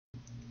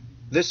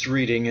This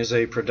reading is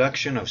a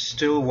production of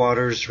Still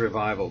Waters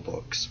Revival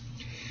Books.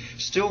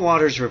 Still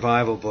Waters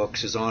Revival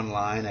Books is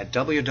online at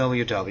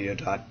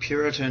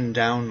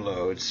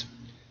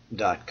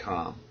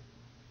www.puritandownloads.com.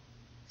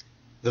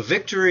 The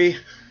Victory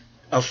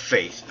of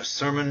Faith, a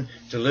sermon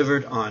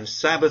delivered on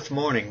Sabbath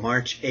morning,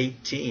 March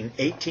 18,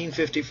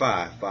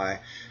 1855, by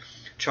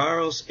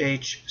Charles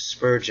H.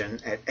 Spurgeon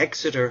at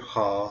Exeter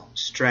Hall,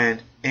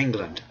 Strand,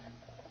 England.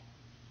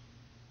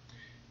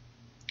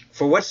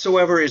 For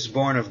whatsoever is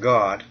born of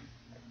God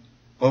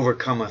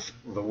overcometh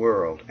the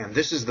world. And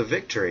this is the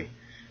victory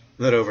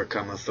that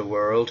overcometh the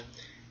world,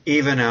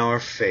 even our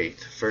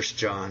faith. 1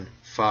 John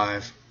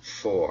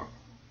 5:4.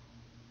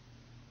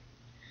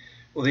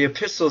 Well, the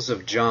epistles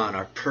of John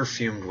are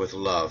perfumed with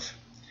love.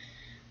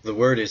 The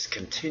word is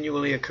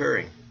continually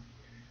occurring,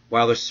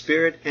 while the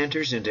Spirit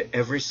enters into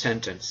every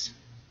sentence.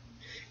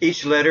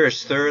 Each letter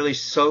is thoroughly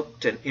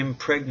soaked and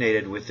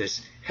impregnated with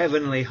this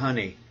heavenly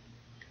honey.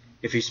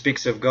 If he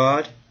speaks of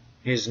God,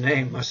 his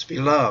name must be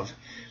love.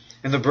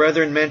 And the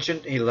brethren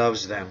mentioned, he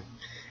loves them.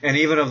 And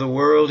even of the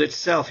world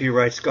itself, he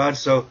writes, God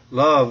so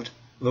loved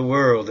the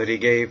world that he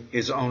gave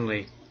his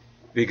only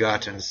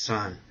begotten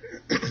Son.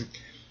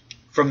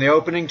 From the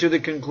opening to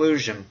the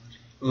conclusion,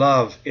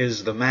 love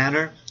is the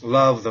manner,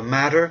 love the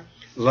matter,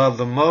 love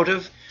the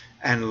motive,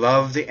 and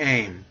love the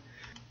aim.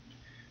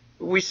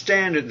 We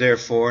stand,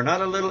 therefore,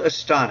 not a little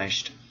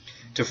astonished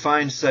to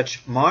find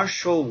such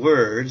martial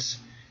words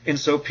in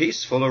so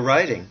peaceful a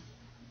writing.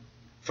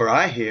 For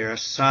I hear a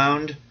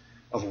sound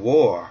of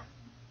war.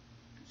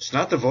 It's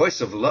not the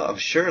voice of love,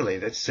 surely,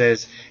 that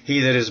says, he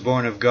that is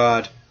born of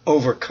God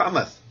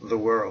overcometh the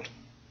world.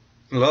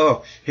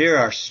 Lo, here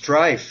are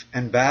strife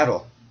and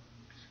battle.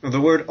 The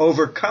word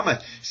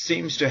overcometh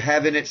seems to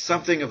have in it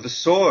something of the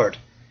sword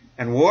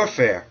and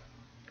warfare,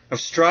 of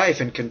strife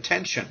and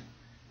contention,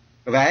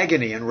 of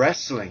agony and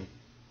wrestling.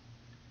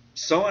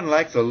 So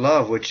unlike the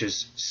love which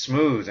is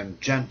smooth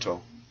and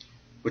gentle,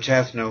 which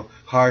hath no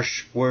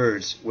harsh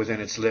words within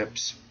its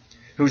lips,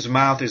 whose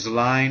mouth is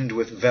lined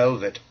with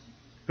velvet,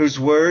 whose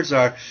words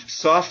are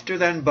softer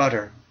than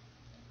butter,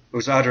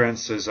 whose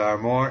utterances are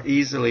more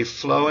easily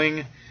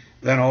flowing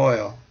than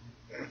oil.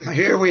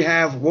 Here we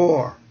have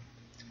war,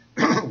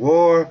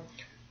 war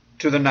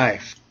to the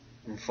knife.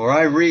 For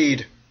I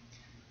read,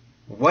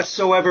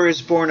 whatsoever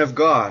is born of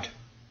God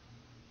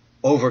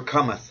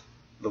overcometh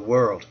the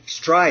world.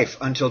 Strife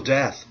until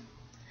death,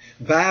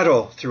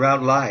 battle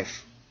throughout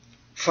life,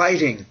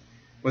 fighting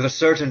with a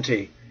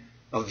certainty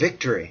of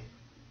victory.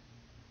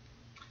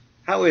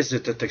 How is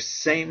it that the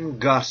same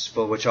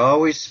gospel which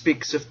always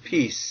speaks of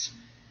peace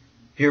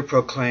here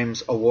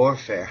proclaims a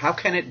warfare? How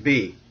can it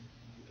be?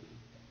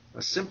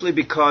 Well, simply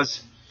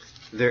because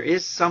there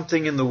is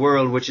something in the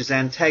world which is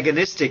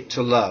antagonistic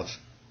to love.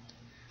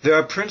 There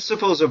are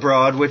principles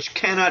abroad which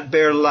cannot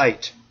bear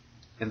light,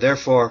 and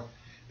therefore,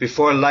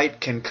 before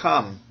light can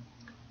come,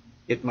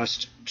 it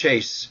must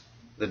chase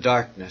the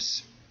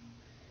darkness.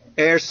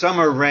 Ere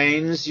summer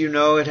reigns, you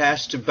know it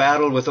has to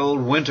battle with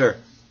old winter,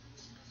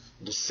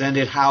 to send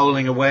it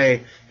howling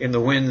away in the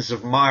winds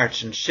of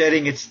March and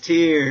shedding its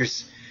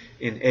tears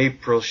in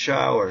April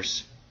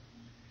showers.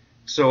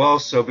 So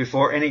also,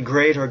 before any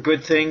great or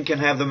good thing can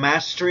have the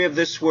mastery of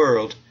this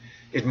world,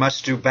 it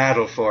must do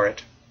battle for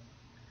it.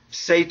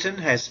 Satan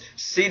has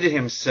seated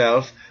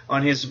himself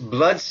on his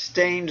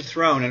blood-stained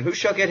throne, and who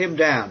shall get him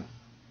down,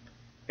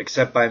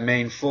 except by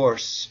main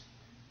force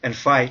and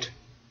fight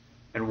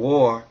and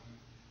war?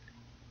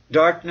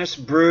 Darkness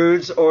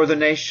broods o'er the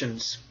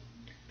nations,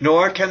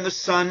 nor can the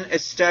sun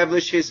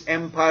establish his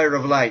empire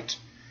of light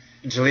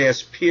until he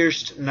has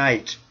pierced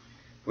night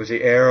with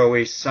the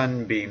arrowy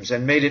sunbeams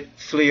and made it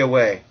flee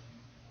away.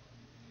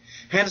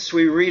 Hence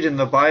we read in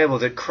the Bible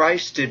that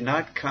Christ did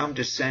not come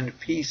to send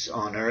peace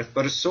on earth,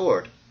 but a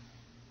sword.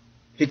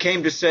 He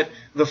came to set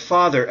the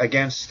father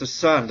against the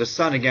son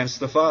against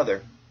the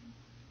father,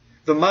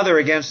 the mother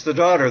against the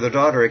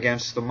daughter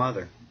against the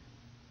mother,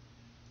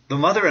 the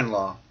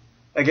mother-in-law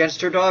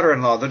against her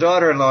daughter-in-law, the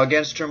daughter-in-law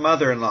against her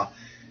mother-in-law,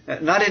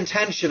 not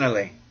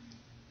intentionally,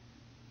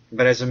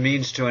 but as a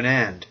means to an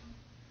end.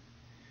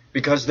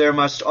 Because there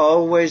must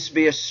always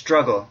be a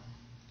struggle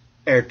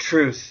ere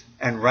truth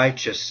and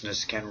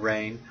righteousness can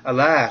reign.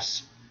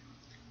 Alas,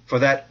 for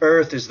that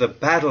earth is the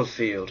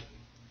battlefield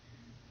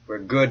where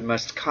good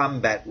must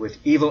combat with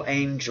evil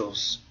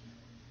angels.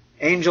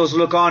 Angels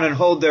look on and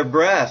hold their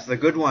breath, the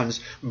good ones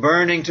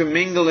burning to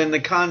mingle in the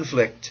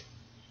conflict.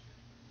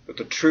 But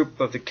the troop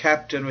of the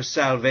captain of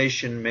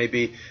salvation may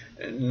be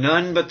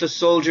none but the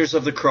soldiers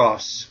of the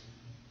cross,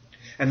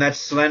 and that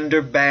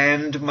slender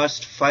band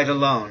must fight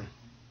alone,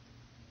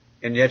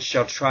 and yet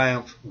shall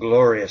triumph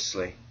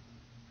gloriously.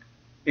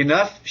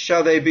 Enough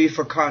shall they be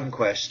for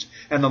conquest,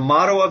 and the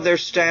motto of their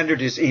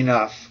standard is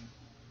enough.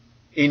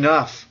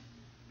 Enough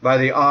by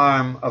the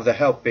arm of the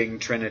helping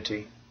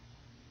Trinity.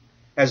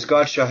 As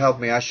God shall help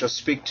me, I shall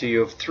speak to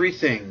you of three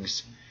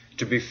things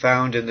to be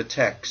found in the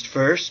text.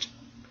 First,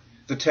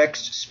 the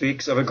text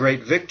speaks of a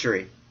great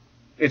victory.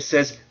 It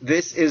says,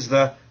 this is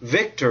the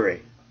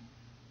victory.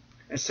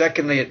 And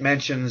secondly, it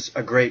mentions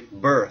a great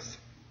birth.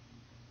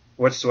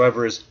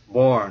 whatsoever is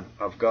born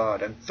of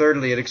God. And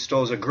thirdly, it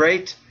extols a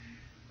great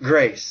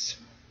grace,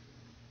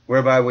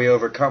 whereby we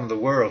overcome the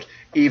world,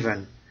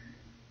 even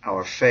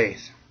our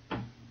faith.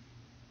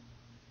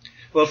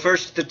 Well,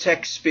 first, the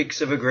text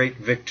speaks of a great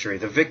victory,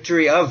 the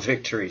victory of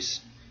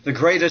victories, the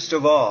greatest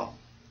of all.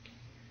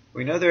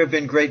 We know there have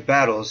been great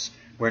battles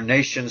where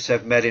nations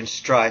have met in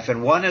strife,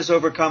 and one has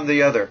overcome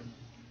the other.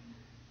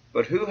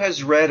 But who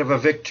has read of a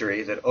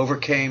victory that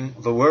overcame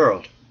the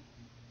world?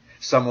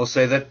 Some will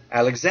say that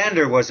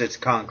Alexander was its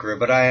conqueror,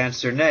 but I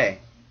answer nay.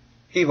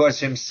 He was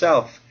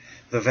himself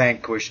the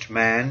vanquished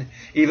man,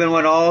 even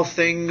when all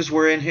things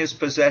were in his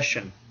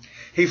possession.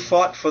 He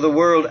fought for the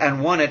world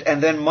and won it,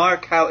 and then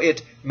mark how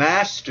it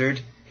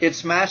mastered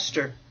its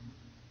master,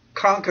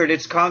 conquered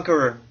its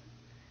conqueror,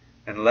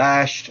 and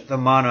lashed the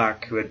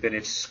monarch who had been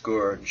its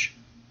scourge.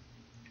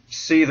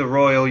 See the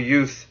royal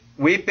youth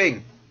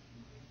weeping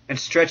and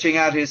stretching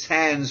out his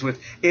hands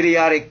with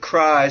idiotic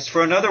cries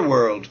for another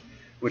world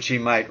which he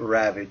might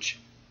ravage.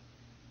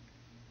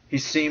 He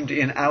seemed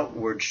in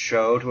outward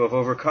show to have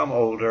overcome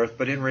old earth,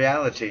 but in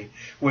reality,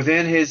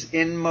 within his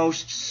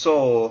inmost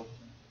soul,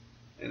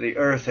 the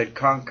earth had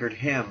conquered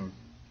him,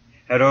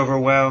 had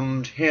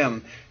overwhelmed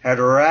him, had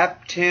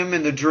wrapped him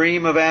in the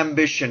dream of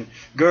ambition,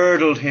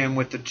 girdled him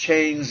with the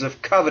chains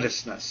of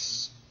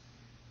covetousness,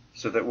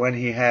 so that when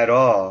he had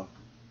all,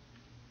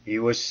 he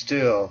was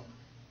still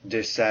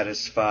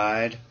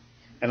dissatisfied,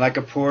 and like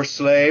a poor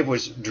slave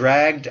was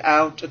dragged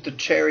out at the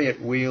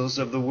chariot wheels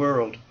of the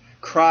world,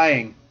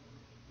 crying,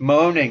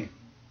 moaning,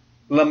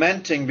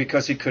 lamenting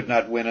because he could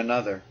not win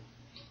another.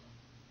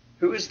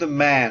 Who is the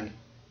man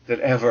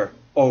that ever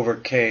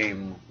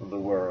overcame the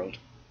world?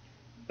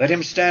 Let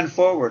him stand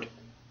forward.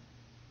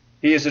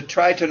 He is a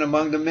Triton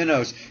among the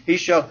minnows. He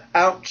shall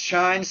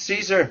outshine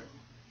Caesar.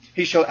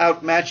 He shall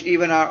outmatch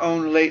even our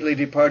own lately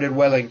departed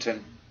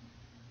Wellington,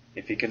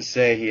 if he can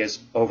say he has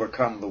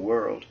overcome the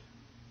world.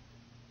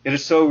 It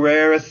is so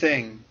rare a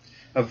thing,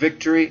 a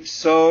victory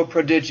so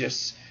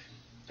prodigious,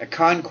 a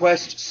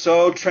conquest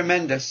so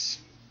tremendous,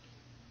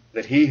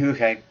 that he who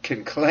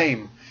can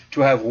claim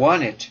to have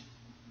won it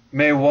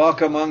may walk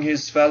among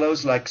his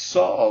fellows like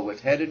Saul,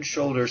 with head and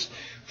shoulders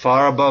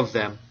far above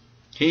them.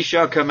 He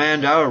shall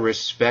command our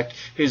respect.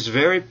 His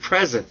very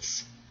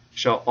presence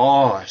shall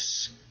awe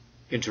us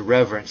into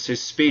reverence.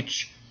 His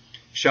speech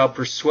shall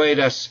persuade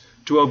us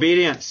to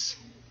obedience.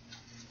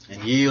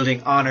 And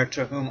yielding honor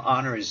to whom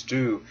honor is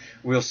due,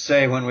 we'll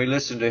say when we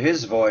listen to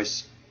his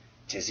voice,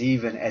 'tis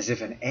even as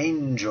if an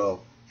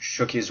angel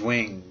shook his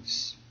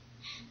wings.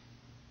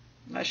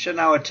 I shall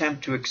now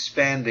attempt to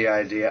expand the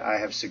idea I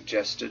have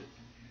suggested,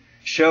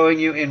 showing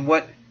you in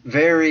what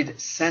varied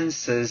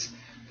senses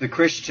the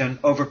Christian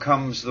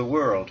overcomes the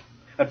world.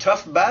 A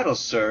tough battle,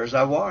 sirs,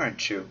 I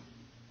warrant you.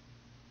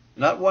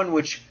 Not one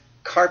which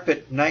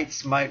carpet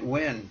knights might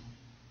win.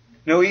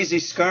 No easy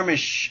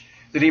skirmish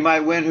that he might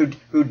win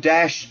who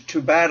dashed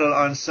to battle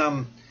on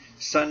some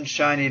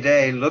sunshiny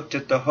day, looked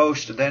at the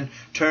host, then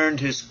turned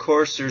his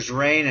courser's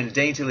rein and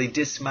daintily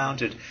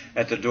dismounted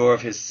at the door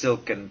of his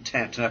silken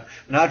tent.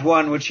 Not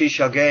one which he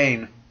shall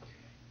gain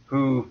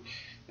who,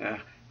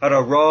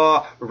 a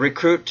raw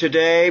recruit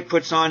today,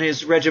 puts on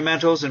his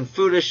regimentals and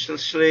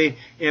foolishly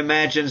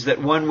imagines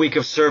that 1 week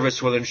of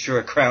service will ensure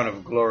a crown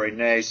of glory.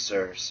 Nay,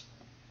 sirs.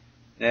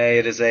 Nay,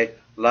 it is a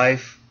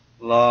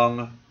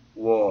lifelong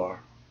war,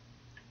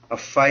 a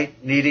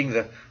fight needing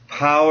the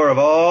power of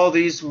all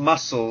these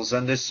muscles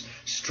and this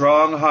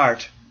strong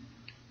heart,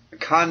 a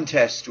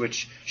contest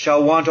which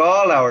shall want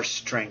all our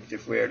strength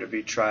if we are to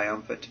be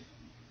triumphant.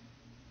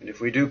 And if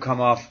we do come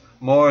off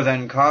more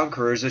than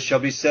conquerors, it shall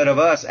be said of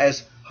us,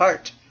 as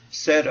Hart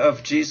said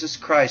of Jesus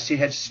Christ, he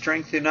had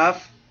strength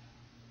enough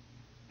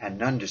and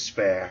none to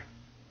spare.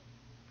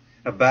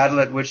 A battle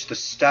at which the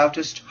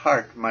stoutest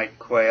heart might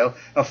quail,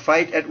 a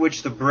fight at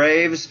which the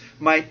braves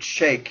might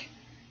shake,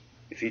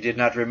 if he did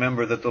not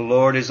remember that the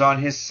Lord is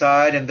on his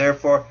side, and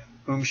therefore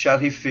whom shall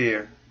he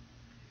fear?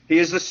 He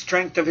is the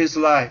strength of his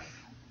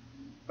life.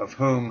 Of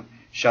whom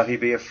shall he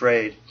be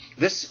afraid?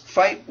 This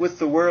fight with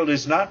the world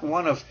is not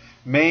one of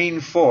main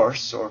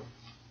force or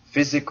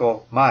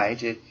physical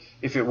might.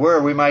 If it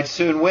were, we might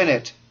soon win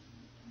it.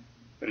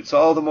 But it's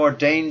all the more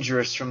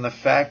dangerous from the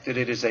fact that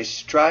it is a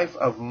strife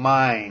of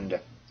mind,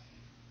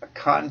 a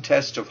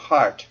contest of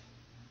heart,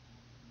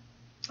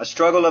 a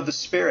struggle of the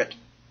spirit,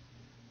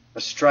 a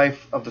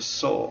strife of the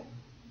soul.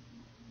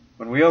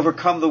 When we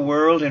overcome the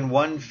world in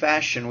one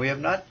fashion, we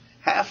have not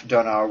half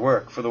done our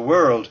work, for the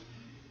world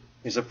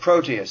is a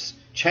Proteus,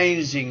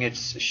 changing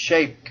its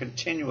shape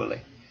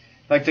continually.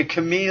 Like the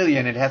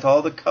chameleon, it hath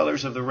all the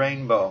colors of the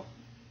rainbow.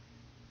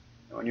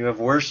 And when you have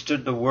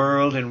worsted the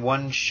world in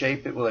one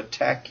shape, it will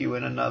attack you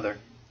in another.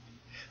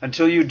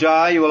 Until you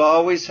die, you will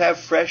always have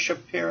fresh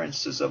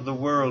appearances of the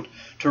world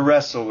to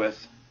wrestle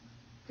with.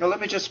 Now let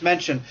me just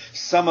mention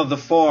some of the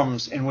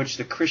forms in which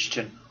the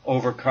Christian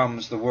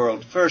overcomes the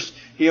world. First,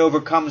 he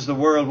overcomes the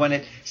world when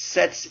it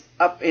sets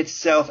up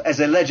itself as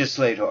a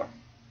legislator,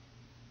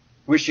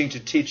 wishing to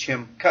teach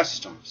him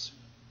customs.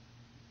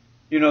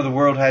 You know, the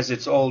world has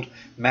its old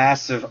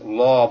massive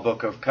law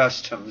book of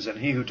customs, and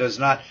he who does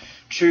not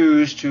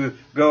choose to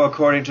go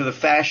according to the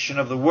fashion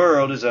of the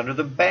world is under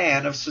the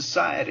ban of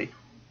society.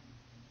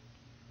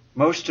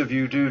 Most of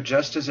you do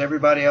just as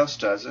everybody else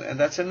does, and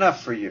that's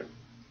enough for you.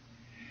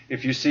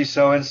 If you see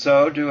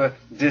so-and-so do a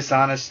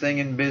dishonest thing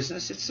in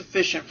business, it's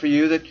sufficient for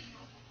you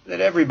that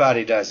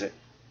everybody does it.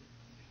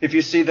 If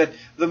you see that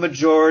the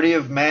majority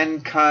of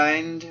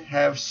mankind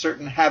have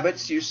certain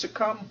habits, you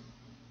succumb.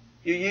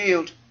 You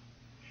yield.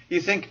 You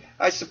think,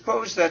 I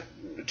suppose that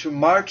to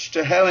march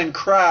to hell in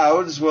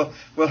crowds will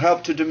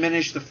help to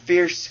diminish the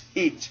fierce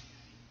heat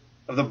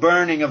of the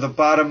burning of the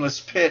bottomless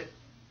pit,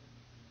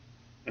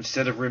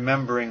 instead of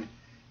remembering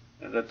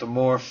that the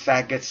more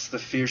faggots, the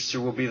fiercer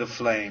will be the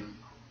flame.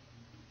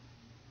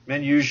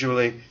 Men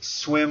usually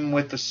swim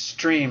with the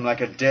stream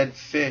like a dead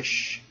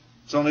fish.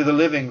 It's only the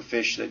living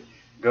fish that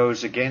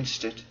goes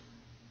against it.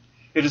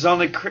 It is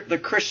only the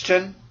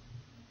Christian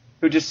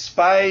who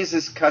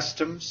despises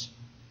customs,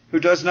 who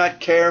does not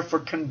care for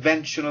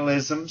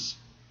conventionalisms,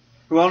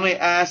 who only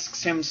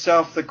asks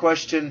himself the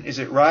question, is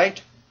it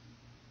right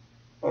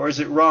or is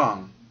it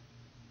wrong?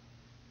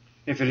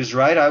 If it is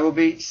right, I will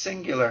be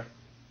singular.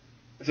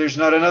 If there's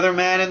not another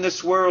man in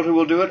this world who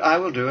will do it, I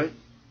will do it.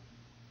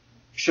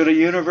 Should a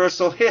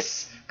universal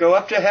hiss go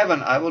up to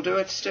heaven, I will do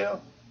it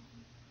still.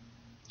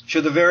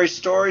 Should the very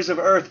stories of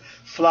earth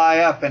fly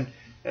up and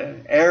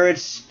arid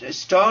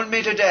stone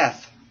me to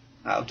death,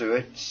 I'll do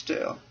it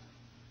still.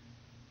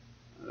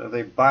 Though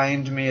they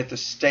bind me at the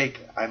stake,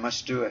 I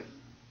must do it.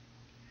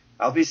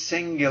 I'll be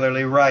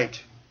singularly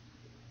right.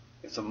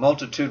 If the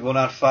multitude will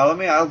not follow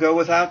me, I'll go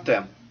without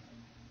them.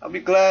 I'll be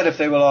glad if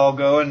they will all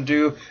go and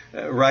do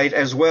right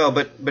as well,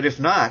 but if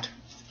not,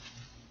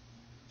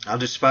 I'll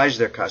despise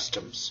their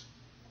customs.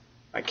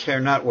 I care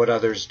not what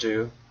others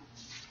do.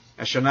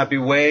 I shall not be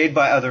weighed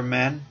by other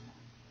men.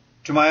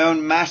 To my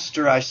own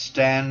master I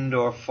stand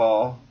or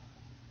fall.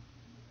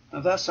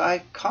 And thus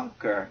I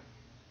conquer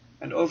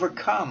and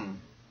overcome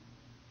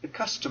the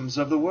customs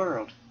of the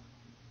world.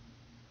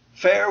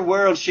 Fair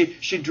world,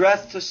 she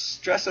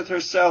dresseth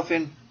herself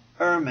in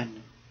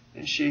ermine,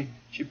 and she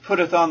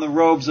putteth on the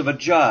robes of a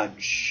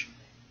judge,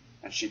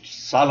 and she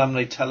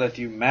solemnly telleth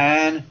you,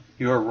 man,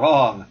 you are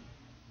wrong.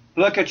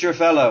 Look at your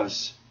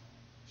fellows.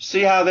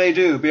 See how they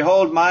do.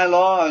 Behold my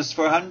laws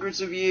for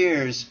hundreds of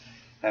years.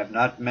 Have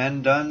not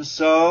men done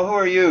so? Who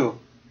are you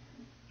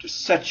to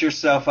set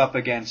yourself up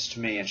against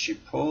me? And she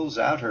pulls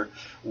out her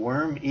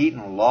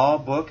worm-eaten law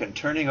book, and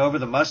turning over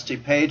the musty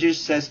pages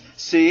says,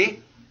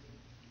 see,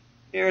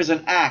 here's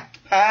an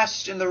act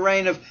passed in the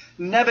reign of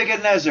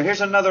Nebuchadnezzar.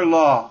 Here's another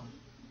law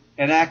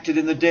enacted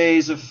in the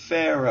days of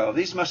Pharaoh.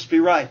 These must be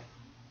right,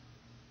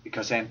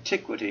 because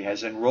antiquity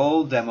has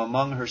enrolled them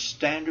among her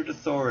standard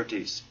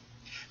authorities.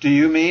 Do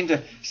you mean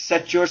to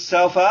set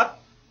yourself up?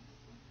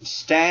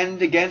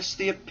 Stand against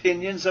the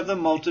opinions of the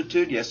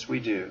multitude? Yes, we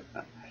do.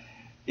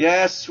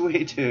 Yes,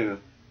 we do.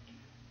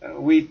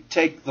 We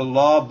take the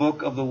law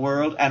book of the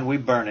world and we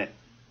burn it,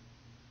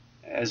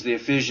 as the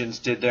Ephesians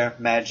did their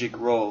magic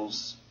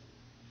rolls.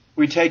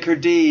 We take her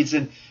deeds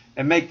and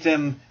make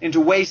them into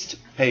waste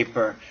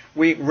paper.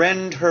 We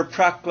rend her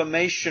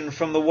proclamation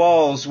from the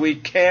walls. We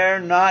care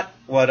not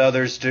what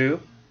others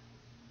do.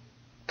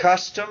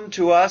 Custom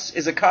to us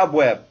is a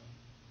cobweb.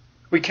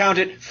 We count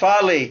it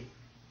folly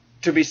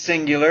to be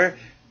singular.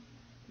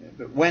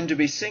 But when to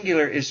be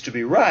singular is to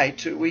be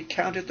right, we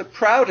count it the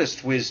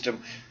proudest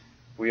wisdom.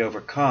 We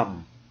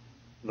overcome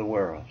the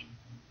world.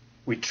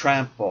 We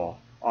trample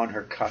on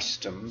her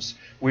customs.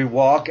 We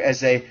walk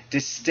as a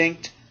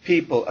distinct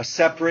people, a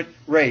separate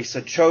race,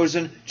 a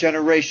chosen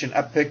generation,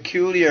 a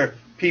peculiar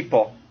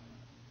people.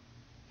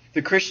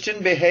 The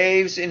Christian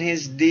behaves in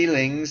his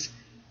dealings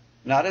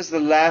not as the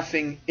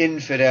laughing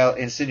infidel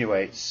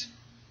insinuates,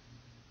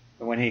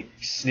 but when he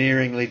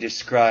sneeringly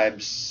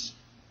describes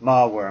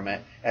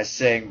mawworm as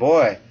saying,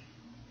 boy,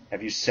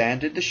 have you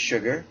sanded the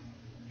sugar?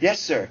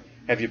 Yes, sir.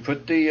 Have you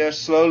put the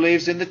sloe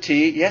leaves in the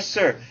tea? Yes,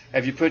 sir.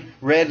 Have you put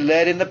red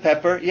lead in the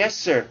pepper? Yes,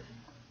 sir.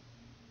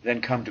 Then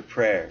come to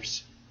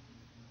prayers.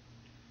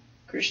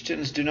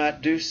 Christians do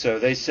not do so.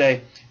 They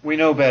say, we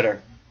know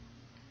better.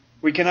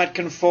 We cannot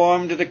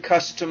conform to the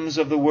customs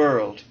of the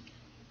world.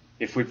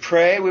 If we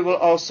pray, we will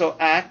also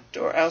act,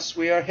 or else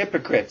we are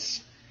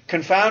hypocrites,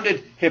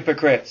 confounded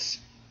hypocrites.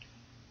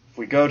 If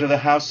we go to the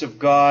house of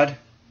God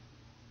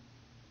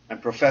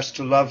and profess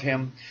to love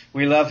Him,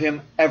 we love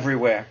Him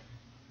everywhere.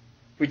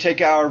 We take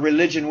our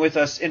religion with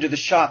us into the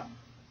shop,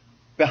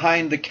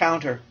 behind the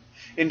counter,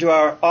 into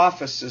our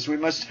offices. We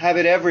must have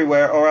it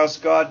everywhere, or else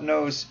God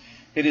knows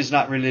it is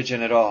not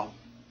religion at all.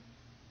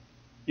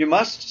 You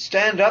must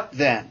stand up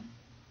then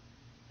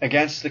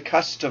against the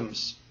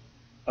customs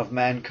of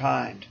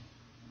mankind.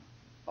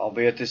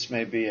 Albeit this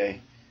may be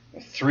a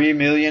 3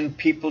 million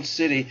peopled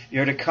city,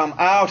 you're to come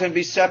out and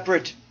be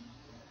separate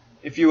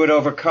if you would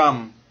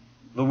overcome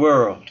the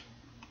world.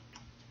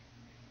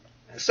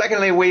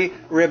 Secondly, we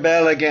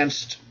rebel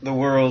against the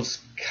world's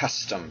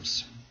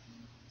customs.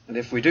 And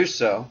if we do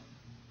so,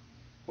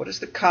 what is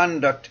the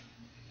conduct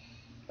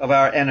of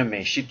our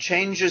enemy. She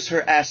changes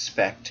her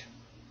aspect.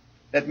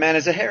 That man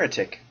is a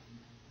heretic.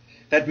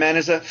 That man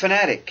is a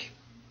fanatic.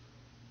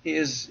 He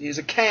is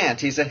a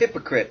cant. He's a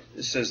hypocrite,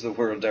 says the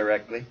world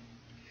directly.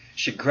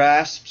 She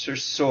grasps her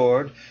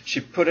sword. She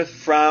putteth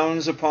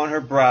frowns upon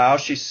her brow.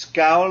 She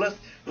scowleth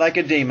like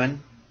a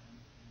demon.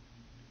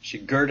 She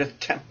girdeth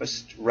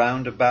tempest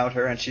round about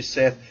her, and she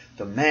saith,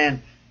 the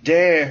man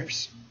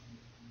dares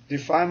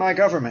defy my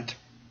government.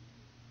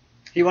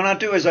 He will not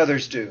do as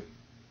others do.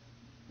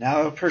 Now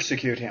I will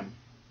persecute him.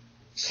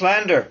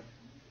 Slander,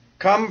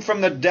 come from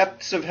the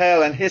depths of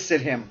hell and hiss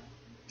at him.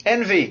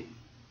 Envy,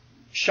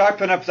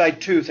 sharpen up thy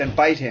tooth and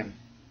bite him.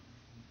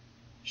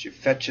 She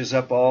fetches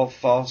up all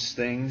false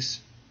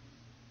things.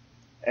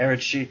 Ere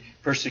she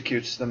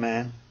persecutes the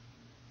man.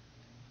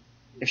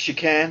 If she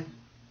can,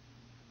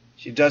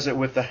 she does it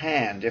with the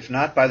hand, if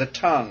not by the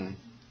tongue.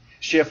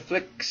 She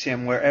afflicts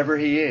him wherever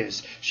he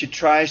is. She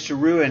tries to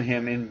ruin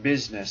him in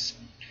business.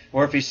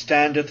 Or if he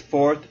standeth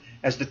forth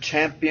as the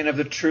champion of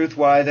the truth,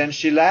 why then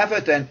she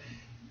laugheth and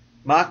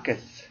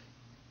mocketh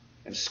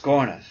and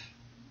scorneth.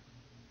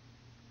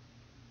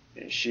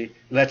 She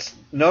lets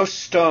no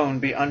stone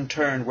be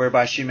unturned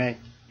whereby she may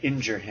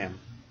injure him.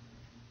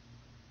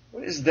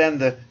 What is then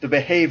the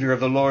behavior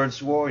of the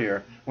Lord's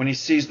warrior when he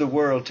sees the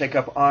world take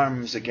up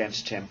arms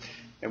against him,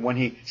 and when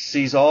he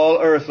sees all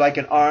earth like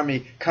an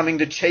army coming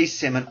to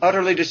chase him and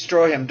utterly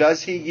destroy him?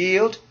 Does he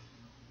yield?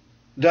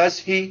 Does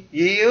he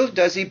yield?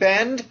 Does he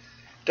bend?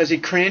 Does he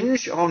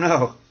cringe? Oh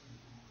no.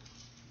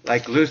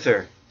 Like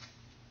Luther,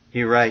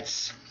 he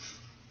writes,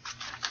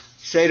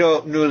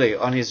 Cedo nulli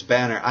on his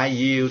banner, I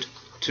yield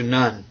to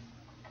none.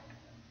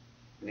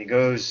 And he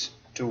goes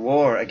to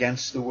war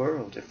against the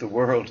world, if the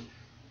world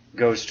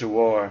goes to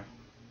war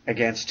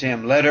against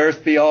him. Let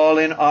earth be all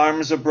in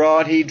arms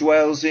abroad, he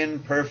dwells in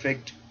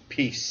perfect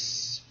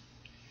peace.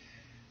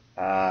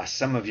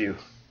 Some of you,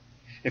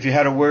 if you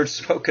had a word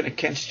spoken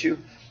against you,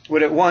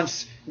 would at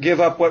once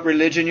give up what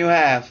religion you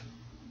have.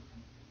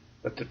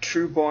 But the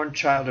true-born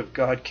child of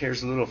God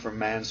cares little for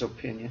man's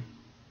opinion.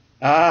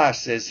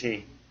 Says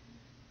he,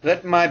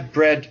 let my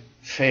bread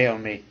fail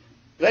me.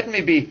 Let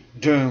me be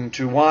doomed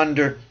to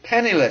wander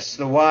penniless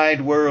the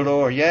wide world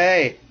o'er.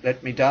 Yea,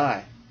 let me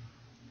die.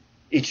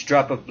 Each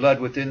drop of blood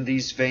within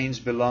these veins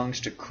belongs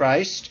to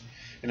Christ,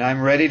 and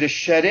I'm ready to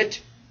shed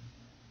it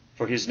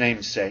for his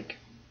name's sake.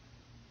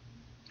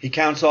 He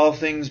counts all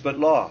things but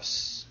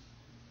loss,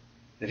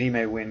 that he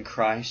may win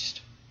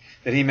Christ,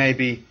 that he may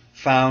be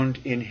found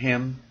in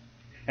him.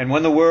 And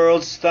when the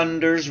world's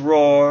thunders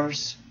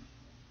roars,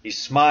 he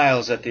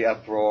smiles at the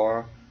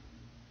uproar,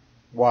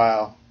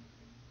 while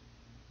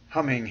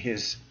humming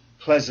his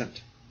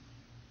pleasant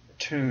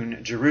tune,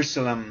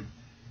 Jerusalem,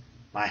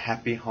 my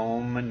happy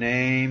home, a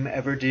name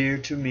ever dear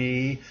to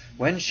me.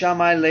 When shall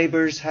my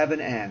labors have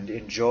an end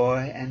in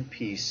joy and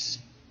peace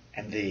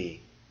and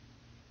thee?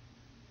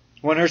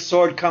 When her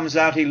sword comes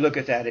out, he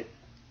looketh at it.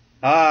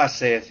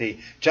 Saith he,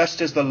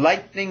 just as the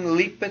lightning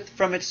leapeth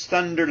from its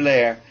thunder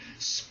lair,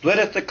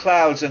 splitteth the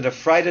clouds and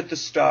affrighteth the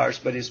stars,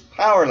 but is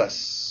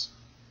powerless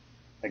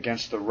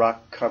against the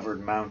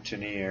rock-covered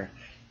mountaineer,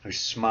 who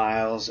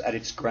smiles at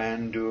its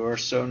grandeur.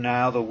 So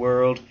now the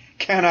world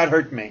cannot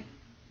hurt me.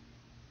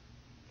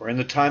 For in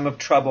the time of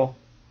trouble,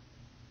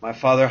 my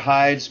Father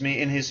hides me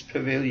in his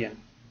pavilion.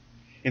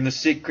 In the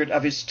secret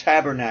of his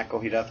tabernacle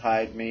he doth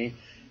hide me,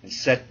 and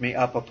set me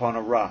up upon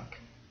a rock.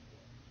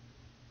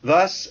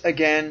 Thus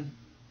again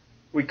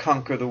we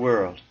conquer the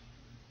world,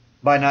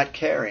 by not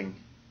caring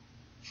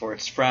for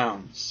its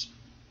frowns.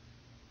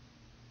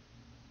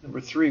 Number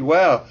 3,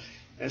 well,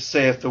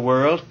 saith the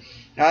world,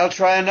 I'll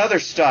try another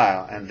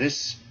style, and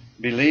this,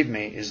 believe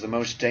me, is the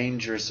most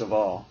dangerous of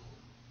all.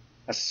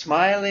 A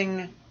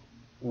smiling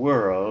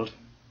world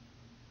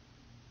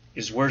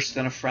is worse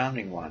than a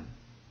frowning one.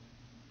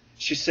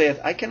 She saith,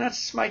 I cannot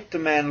smite the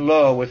man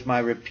low with my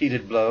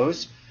repeated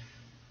blows.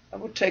 I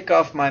will take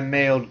off my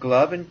mailed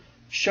glove, and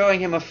showing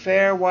him a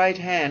fair white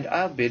hand,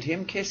 I'll bid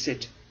him kiss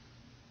it.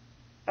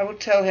 I will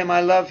tell him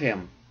I love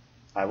him.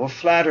 I will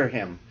flatter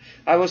him.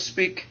 I will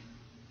speak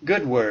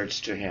good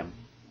words to him.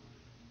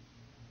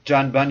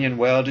 John Bunyan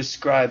well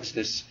describes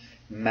this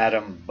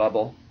Madam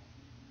Bubble.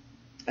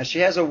 As she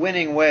has a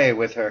winning way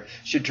with her,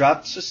 she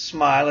drops a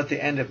smile at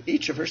the end of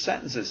each of her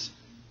sentences.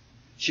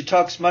 She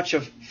talks much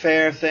of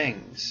fair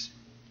things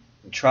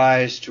and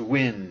tries to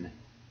win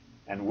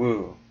and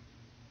woo.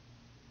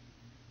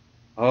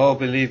 Oh,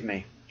 believe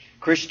me,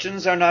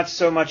 Christians are not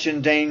so much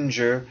in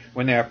danger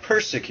when they are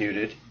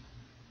persecuted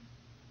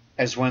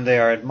as when they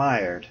are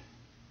admired.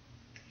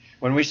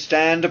 When we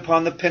stand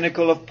upon the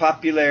pinnacle of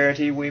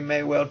popularity, we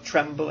may well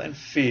tremble and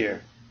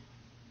fear.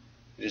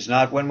 It is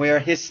not when we are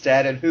hissed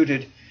at and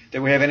hooted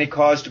that we have any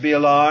cause to be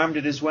alarmed.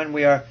 It is when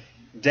we are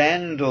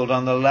dandled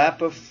on the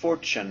lap of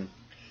fortune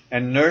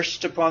and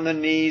nursed upon the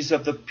knees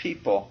of the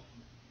people.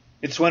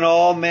 It's when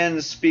all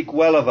men speak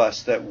well of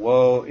us that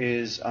woe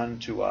is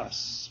unto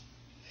us.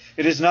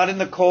 It is not in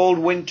the cold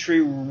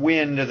wintry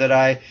wind that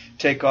I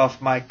take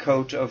off my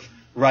coat of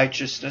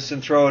righteousness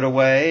and throw it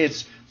away.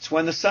 It's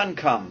when the sun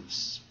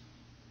comes,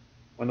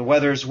 when the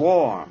weather's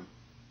warm,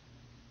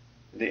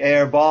 the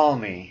air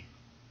balmy,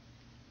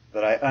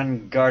 that I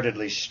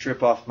unguardedly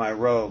strip off my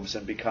robes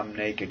and become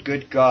naked.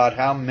 Good God,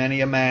 how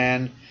many a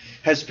man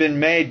has been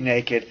made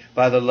naked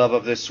by the love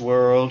of this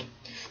world.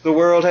 The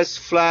world has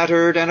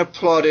flattered and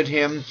applauded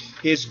him.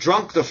 He has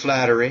drunk the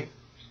flattery.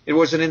 It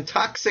was an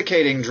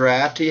intoxicating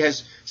draught. He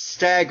has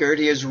staggered.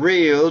 He has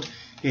reeled.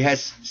 He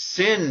has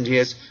sinned. He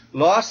has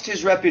lost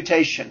his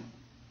reputation.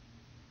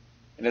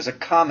 And as a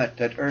comet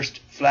that erst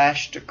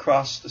flashed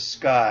across the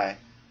sky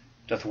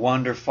doth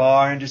wander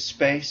far into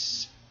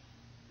space,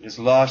 it is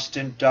lost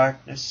in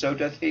darkness, so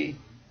doth he.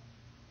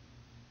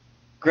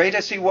 Great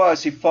as he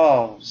was, he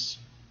falls.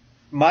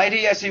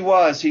 Mighty as he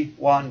was, he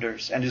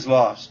wanders and is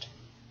lost.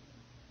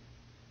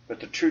 But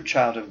the true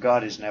child of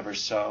God is never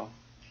so.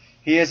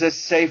 He is as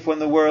safe when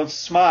the world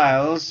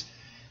smiles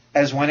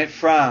as when it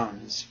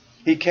frowns.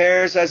 He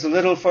cares as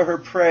little for her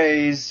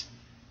praise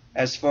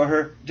as for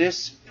her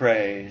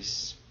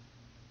dispraise.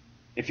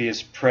 If he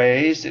is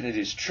praised, and it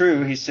is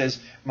true, he says,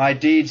 my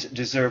deeds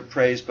deserve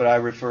praise, but I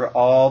refer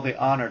all the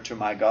honor to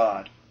my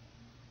God.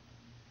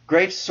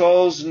 Great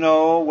souls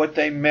know what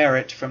they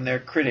merit from their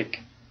critic.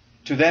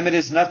 To them it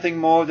is nothing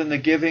more than the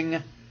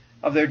giving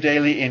of their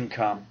daily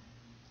income.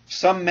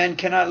 Some men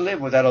cannot live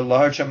without a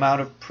large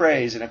amount of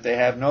praise, and if they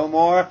have no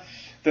more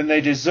than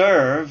they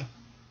deserve,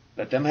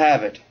 let them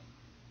have it.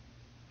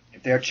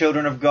 If they are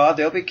children of God,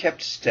 they'll be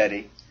kept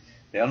steady.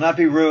 They'll not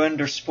be ruined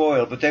or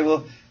spoiled, but they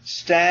will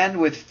stand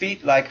with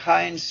feet like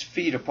hinds'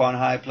 feet upon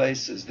high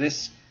places.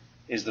 This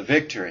is the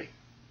victory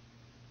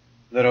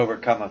that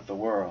overcometh the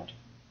world.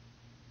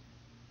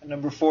 And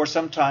number 4,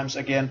 sometimes,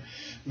 again,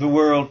 the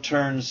world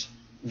turns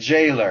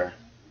jailer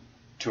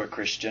to a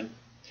Christian.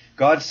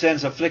 God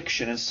sends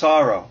affliction and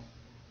sorrow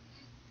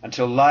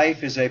until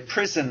life is a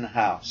prison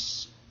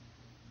house,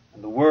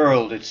 and the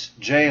world its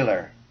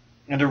jailer,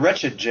 and a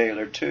wretched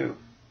jailer too.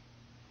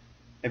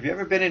 Have you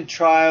ever been in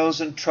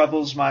trials and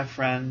troubles, my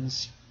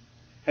friends?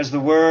 Has the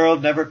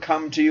world never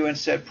come to you and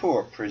said,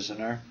 poor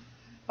prisoner,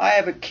 I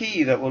have a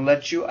key that will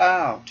let you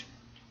out.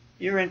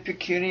 You're in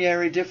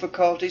pecuniary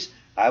difficulties.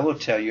 I will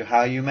tell you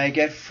how you may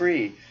get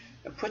free.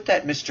 And put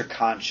that Mr.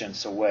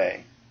 Conscience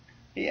away.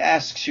 He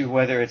asks you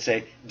whether it's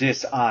a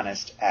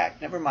dishonest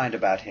act. Never mind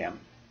about him.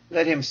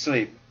 Let him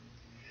sleep.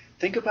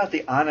 Think about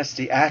the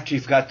honesty after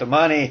you've got the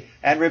money,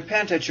 and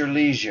repent at your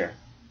leisure.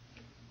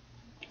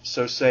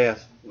 So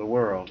saith the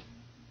world.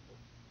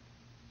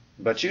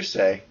 But you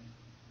say,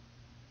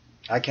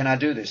 I cannot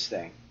do this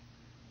thing.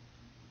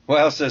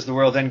 Well, says the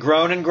world, then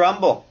groan and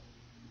grumble.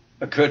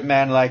 A good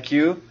man like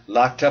you,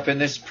 locked up in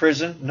this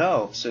prison?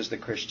 No, says the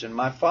Christian,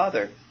 my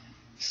Father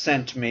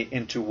sent me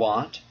into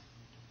want,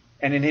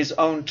 and in his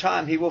own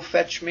time he will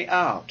fetch me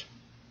out.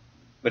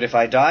 But if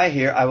I die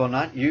here, I will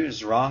not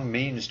use wrong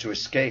means to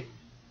escape.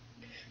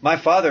 My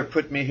Father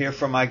put me here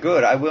for my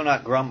good. I will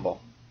not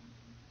grumble.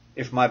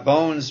 If my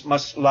bones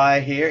must lie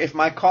here, if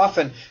my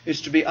coffin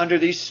is to be under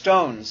these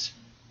stones,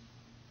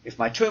 if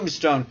my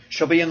tombstone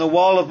shall be in the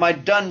wall of my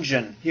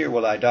dungeon, here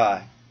will I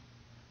die,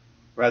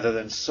 rather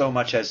than so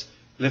much as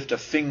lift a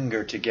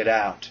finger to get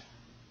out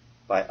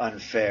by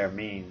unfair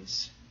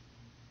means.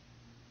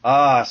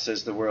 Ah,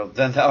 says the world,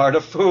 then thou art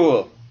a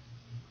fool.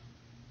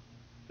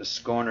 The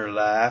scorner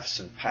laughs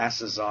and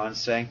passes on,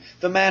 saying,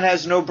 the man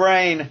has no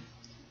brain.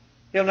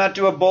 He'll not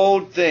do a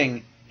bold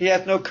thing. He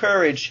hath no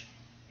courage.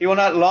 He will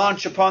not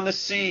launch upon the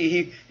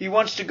sea. He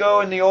wants to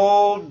go in the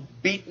old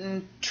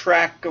beaten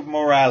track of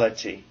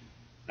morality.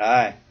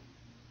 Aye,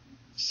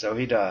 so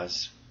he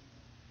does,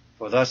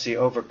 for thus he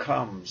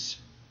overcomes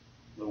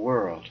the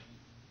world.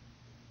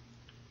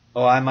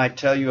 Oh, I might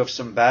tell you of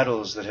some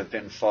battles that have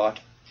been fought.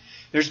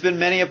 There's been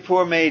many a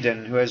poor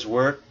maiden who has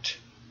worked,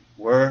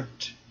 till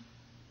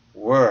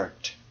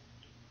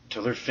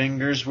her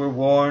fingers were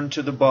worn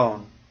to the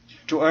bone,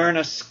 to earn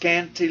a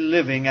scanty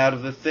living out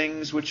of the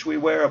things which we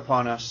wear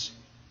upon us,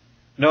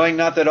 knowing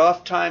not that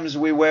oft times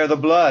we wear the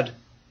blood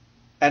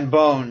and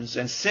bones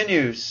and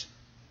sinews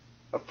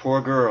of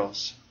poor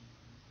girls.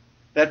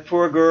 That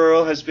poor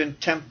girl has been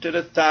tempted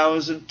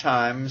 1,000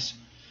 times.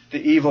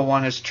 The evil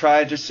one has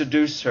tried to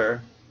seduce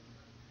her,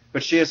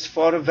 but she has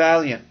fought a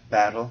valiant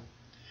battle.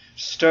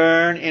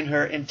 Stern in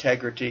her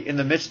integrity, in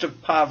the midst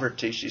of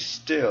poverty, she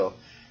still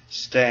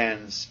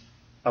stands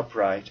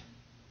upright.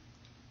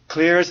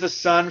 Clear as the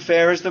sun,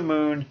 fair as the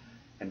moon,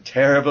 and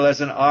terrible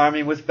as an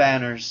army with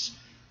banners,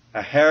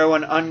 a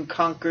heroine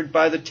unconquered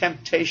by the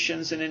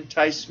temptations and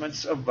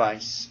enticements of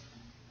vice.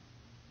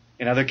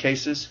 In other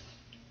cases,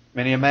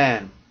 many a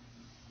man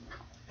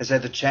has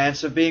had the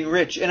chance of being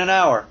rich in an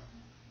hour,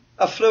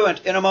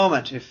 affluent in a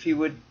moment, if he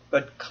would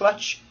but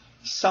clutch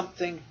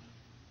something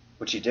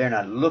which he dare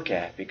not look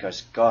at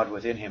because God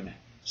within him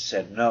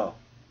said no.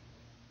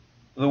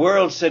 The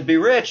world said, be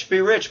rich,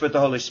 but the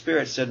Holy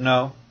Spirit said,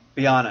 no,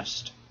 be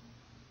honest.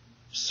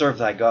 Serve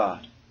thy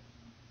God.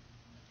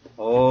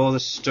 Oh, the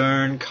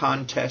stern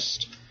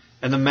contest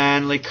and the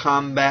manly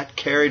combat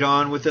carried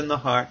on within the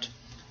heart.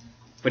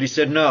 But he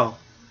said, no.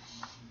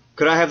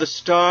 Could I have the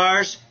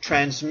stars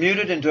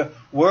transmuted into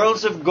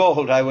worlds of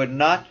gold, I would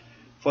not,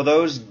 for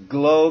those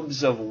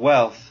globes of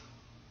wealth,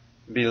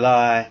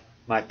 belie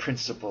my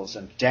principles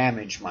and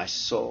damage my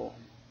soul.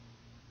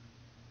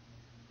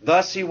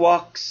 Thus he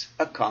walks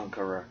a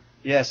conqueror.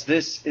 Yes,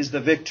 this is the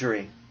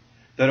victory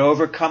that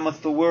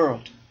overcometh the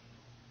world,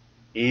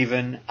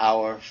 even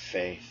our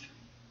faith.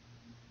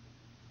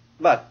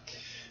 But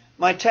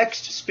my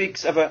text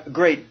speaks of a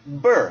great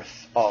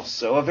birth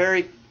also. A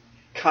very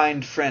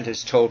kind friend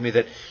has told me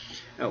that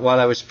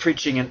while I was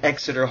preaching in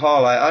Exeter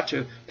Hall, I ought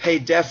to pay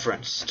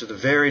deference to the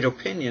varied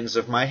opinions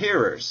of my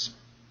hearers.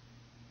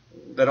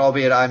 That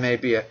albeit I may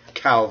be a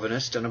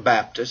Calvinist and a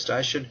Baptist,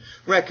 I should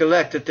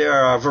recollect that there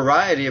are a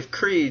variety of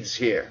creeds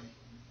here.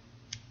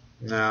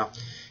 Now,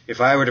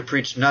 if I were to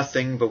preach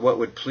nothing but what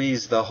would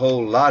please the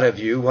whole lot of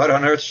you, what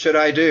on earth should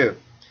I do?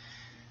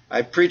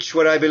 I preach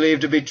what I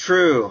believe to be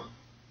true.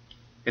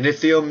 And if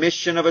the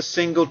omission of a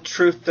single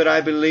truth that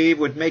I believe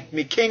would make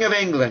me King of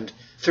England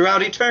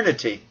throughout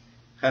eternity,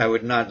 I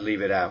would not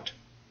leave it out.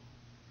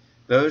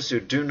 Those who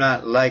do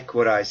not like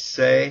what I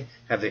say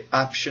have the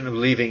option of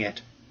leaving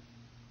it.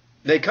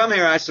 They come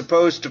here, I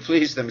suppose, to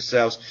please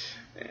themselves,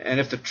 and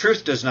if the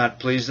truth does not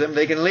please them,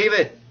 they can leave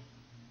it.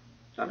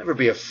 I'll never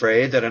be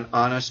afraid that an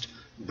honest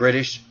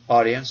British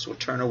audience will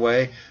turn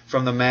away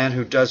from the man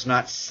who does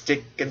not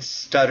stick and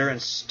stutter and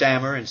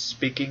stammer in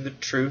speaking the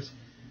truth.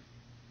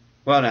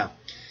 Well now,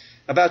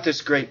 about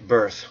this great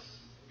birth,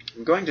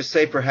 I'm going to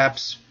say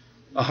perhaps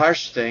a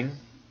harsh thing,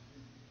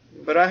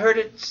 but I heard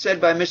it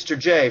said by Mr.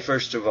 J.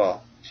 first of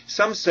all.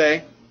 Some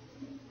say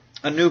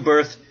a new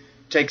birth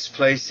takes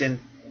place in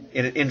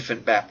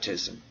infant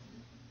baptism.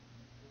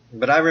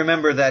 But I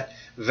remember that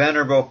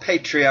venerable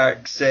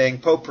patriarch saying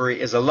popery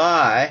is a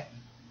lie,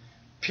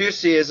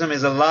 Puseyism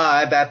is a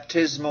lie,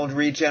 baptismal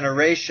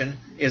regeneration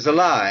is a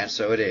lie, and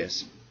so it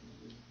is.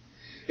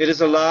 It is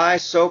a lie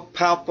so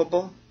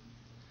palpable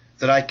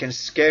that I can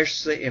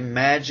scarcely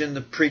imagine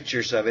the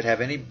preachers of it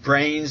have any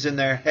brains in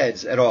their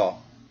heads at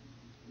all.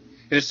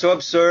 It is so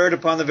absurd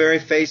upon the very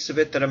face of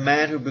it that a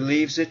man who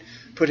believes it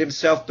put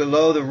himself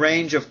below the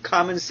range of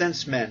common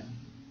sense men.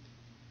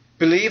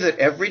 Believe that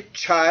every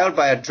child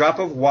by a drop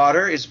of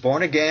water is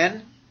born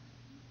again,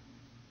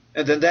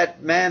 and then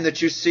that man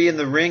that you see in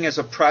the ring as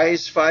a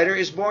prize fighter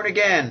is born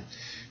again,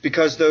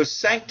 because those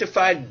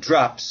sanctified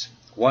drops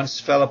once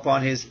fell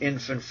upon his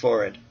infant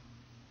forehead.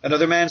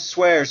 Another man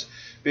swears,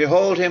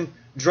 behold him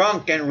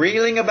drunk and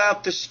reeling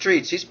about the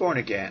streets. He's born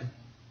again.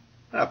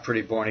 How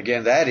pretty born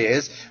again that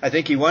is. I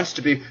think he wants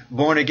to be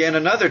born again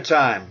another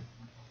time.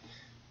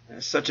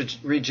 Such a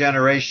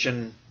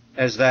regeneration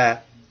as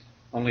that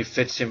only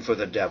fits him for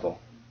the devil,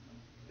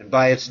 and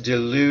by its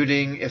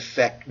deluding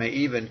effect may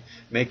even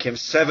make him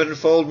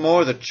sevenfold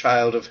more the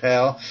child of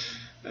hell.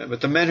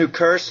 But the men who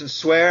curse and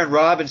swear and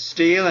rob and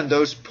steal, and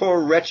those poor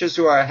wretches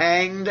who are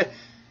hanged,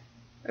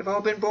 have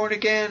all been born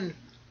again,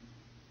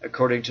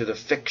 according to the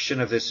fiction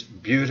of this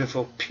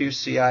beautiful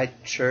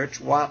Puseyite church.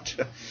 What?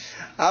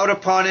 Out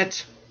upon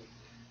it!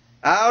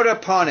 Out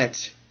upon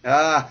it!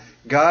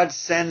 God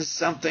sends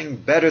something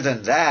better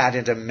than that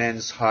into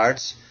men's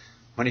hearts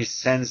when he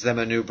sends them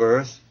a new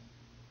birth.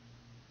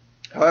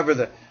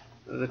 However,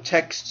 the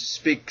text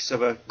speaks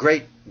of a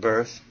great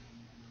birth.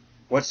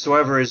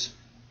 Whatsoever is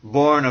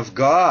born of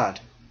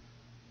God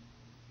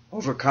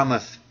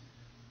overcometh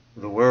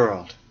the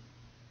world.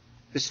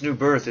 This new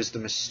birth is the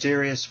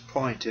mysterious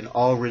point in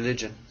all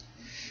religion.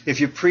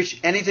 If you preach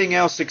anything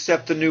else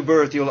except the new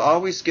birth, you'll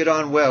always get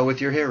on well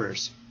with your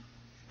hearers.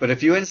 But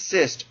if you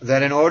insist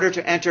that in order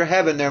to enter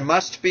heaven there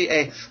must be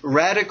a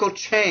radical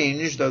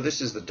change, though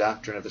this is the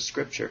doctrine of the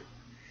Scripture,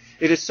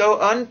 it is so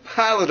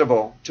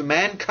unpalatable to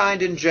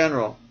mankind in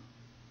general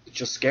that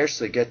you'll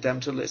scarcely get them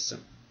to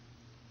listen.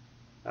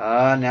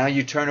 Now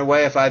you turn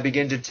away if I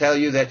begin to tell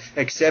you that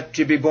except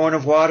you be born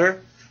of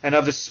water and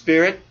of the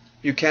Spirit,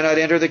 you cannot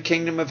enter the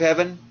kingdom of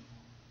heaven.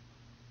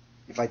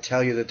 If I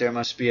tell you that there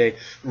must be a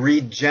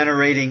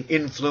regenerating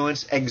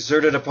influence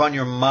exerted upon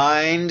your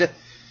mind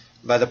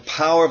by the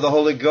power of the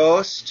Holy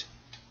Ghost,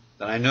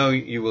 then I know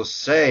you will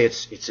say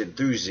it's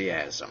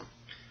enthusiasm.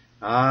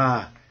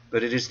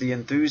 But it is the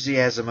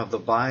enthusiasm of the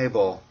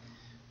Bible.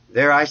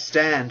 There I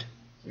stand.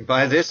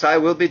 By this I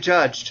will be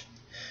judged.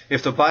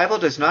 If the Bible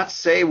does not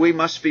say we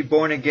must be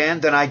born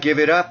again, then I give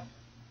it up.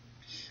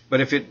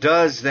 But if it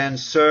does, then,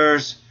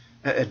 sirs,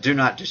 do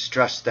not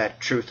distrust that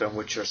truth on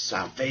which your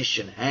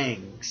salvation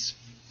hangs.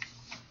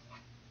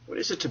 What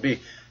is it to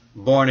be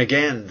born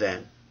again,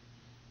 then?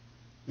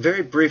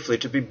 Very briefly,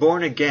 to be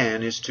born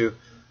again is to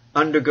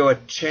undergo a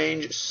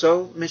change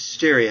so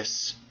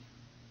mysterious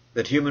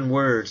that human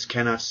words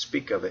cannot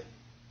speak of it.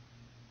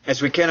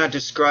 As we cannot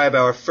describe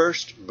our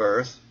first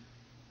birth,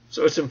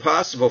 so it's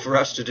impossible for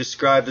us to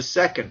describe the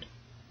second.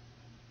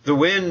 The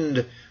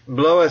wind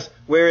bloweth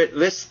where it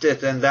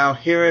listeth, and thou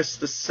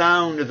hearest the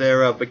sound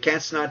thereof, but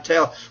canst not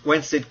tell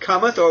whence it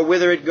cometh or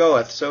whither it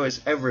goeth. So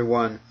is every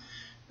one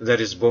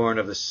that is born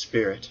of the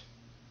Spirit.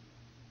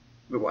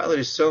 But while it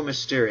is so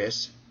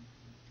mysterious,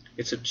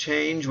 it's a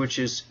change which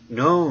is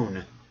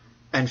known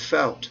and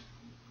felt.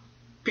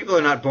 People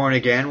are not born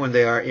again when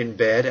they are in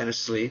bed and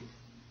asleep,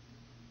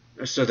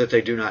 so that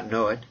they do not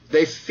know it.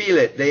 They feel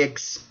it. They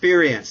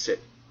experience it.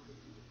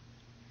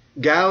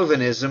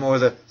 galvanism or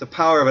the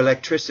power of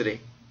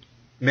electricity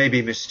may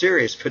be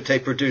mysterious, but they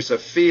produce a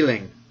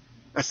feeling,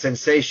 a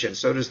sensation.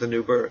 So does the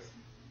new birth.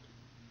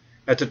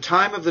 At the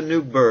time of the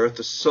new birth,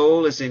 the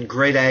soul is in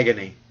great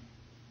agony,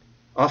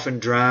 often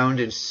drowned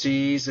in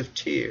seas of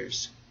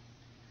tears.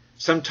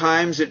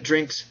 Sometimes it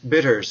drinks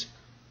bitters,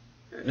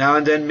 now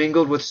and then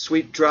mingled with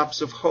sweet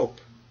drops of hope.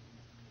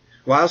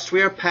 Whilst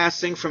we are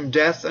passing from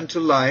death unto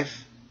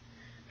life,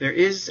 there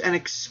is an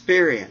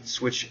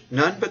experience which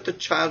none but the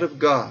child of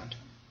God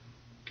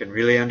can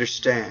really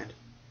understand.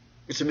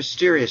 It's a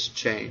mysterious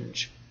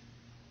change,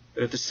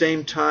 but at the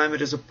same time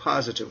it is a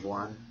positive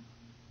one.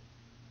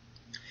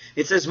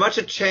 It's as much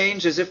a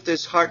change as if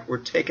this heart were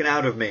taken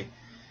out of me,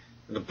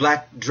 and the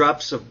black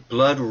drops of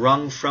blood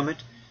wrung from it,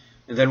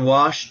 and then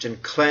washed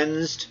and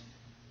cleansed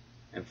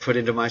and put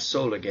into my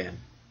soul again.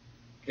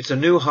 It's a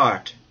new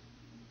heart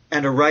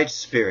and a right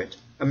spirit,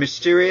 a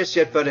mysterious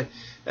yet but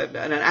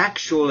an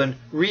actual and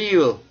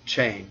real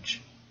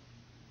change.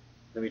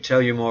 Let me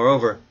tell you,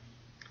 moreover,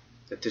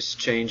 that this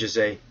change is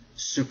a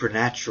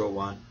supernatural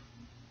one.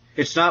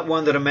 It's not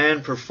one that a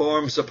man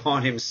performs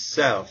upon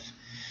himself.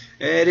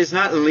 It is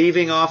not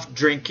leaving off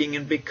drinking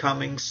and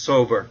becoming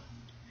sober.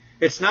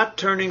 It's not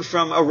turning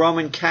from a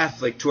Roman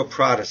Catholic to a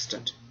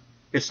Protestant.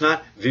 It's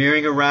not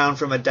veering around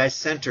from a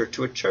dissenter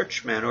to a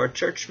churchman or a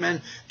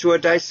churchman to a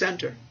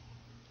dissenter.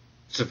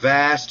 It's a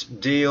vast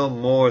deal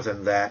more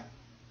than that.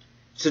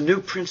 It's a new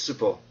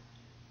principle,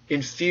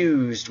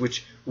 infused,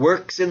 which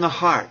works in the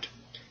heart,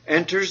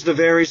 enters the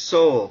very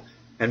soul,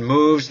 and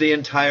moves the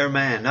entire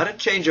man. Not a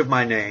change of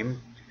my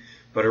name,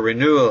 but a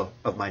renewal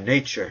of my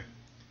nature,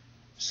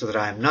 so that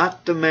I am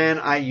not the man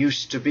I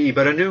used to be,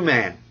 but a new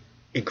man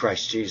in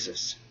Christ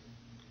Jesus.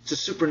 It's a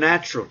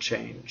supernatural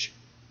change,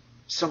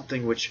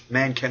 something which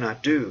man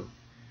cannot do,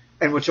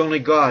 and which only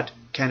God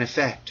can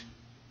effect,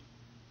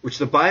 which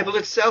the Bible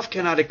itself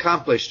cannot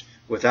accomplish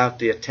without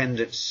the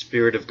attendant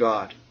Spirit of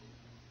God,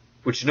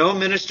 which no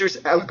minister's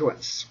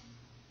eloquence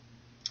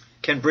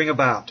can bring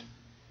about,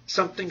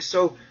 something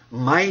so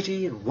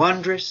mighty and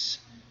wondrous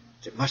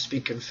that it must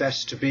be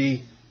confessed to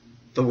be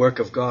the work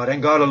of God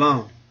and God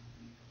alone.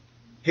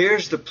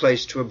 Here's the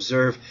place to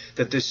observe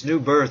that this new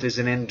birth is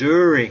an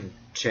enduring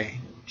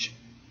change.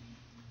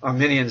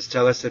 Arminians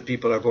tell us that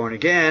people are born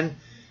again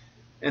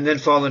and then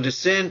fall into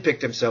sin, pick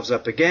themselves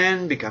up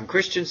again, become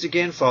Christians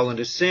again, fall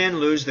into sin,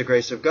 lose the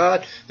grace of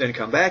God, then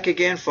come back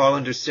again, fall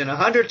into sin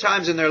 100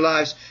 times in their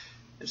lives,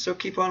 and so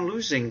keep on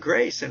losing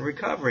grace and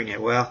recovering it.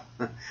 Well,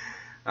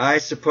 I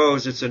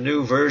suppose it's a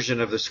new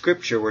version of the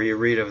Scripture where you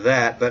read of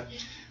that, but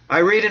I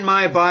read in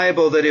my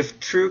Bible that if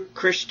true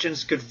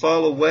Christians could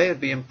fall away, it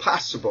would be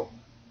impossible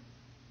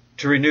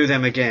to renew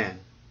them again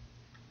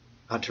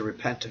unto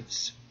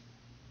repentance.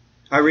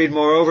 I read,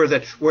 moreover,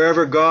 that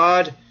wherever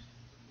God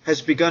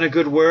has begun a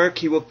good work,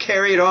 He will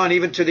carry it on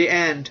even to the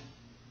end,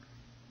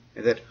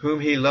 and that whom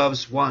He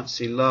loves once,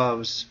 He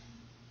loves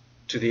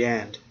to the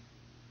end.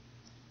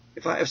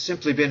 If I have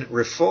simply been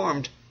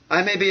reformed,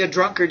 I may be a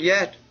drunkard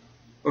yet,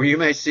 or you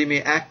may see me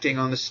acting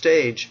on the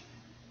stage.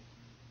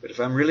 But if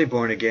I'm really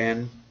born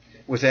again,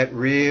 with that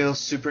real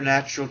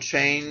supernatural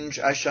change,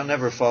 I shall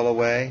never fall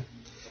away.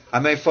 I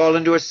may fall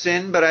into a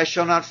sin, but I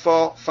shall not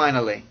fall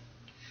finally.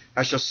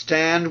 I shall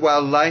stand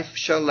while life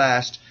shall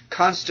last,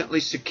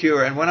 constantly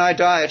secure, and when I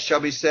die it shall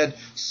be said,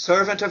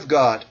 Servant of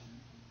God,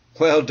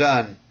 well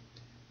done.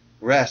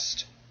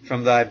 Rest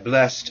from thy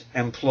blessed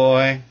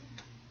employ.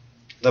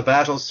 The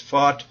battles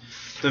fought,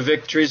 the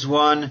victories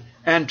won,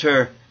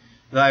 enter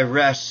thy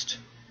rest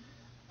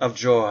of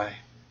joy.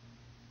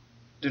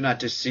 Do not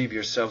deceive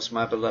yourselves,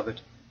 my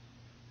beloved.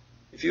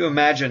 If you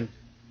imagine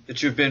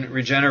that you've been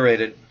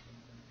regenerated,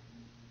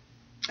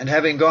 and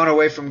having gone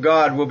away from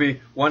God will be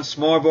once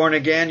more born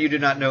again, you do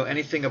not know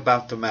anything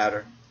about the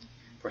matter.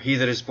 For he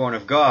that is born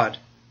of God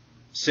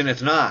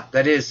sinneth not.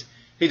 That is,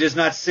 he does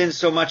not sin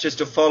so much as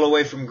to fall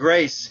away from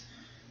grace.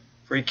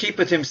 For he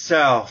keepeth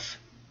himself,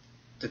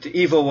 that the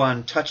evil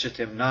one toucheth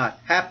him not.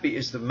 Happy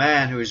is the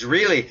man who is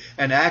really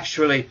and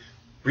actually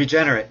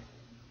regenerate,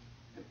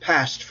 and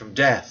passed from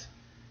death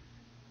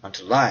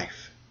unto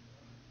life.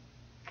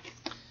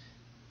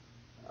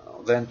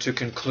 Then to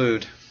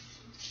conclude,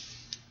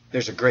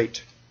 there's a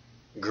great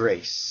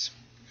grace.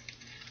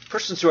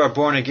 Persons who are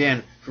born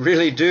again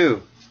really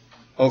do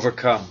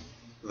overcome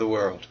the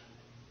world.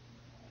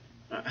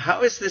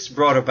 How is this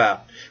brought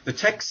about? The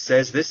text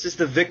says this is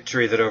the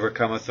victory that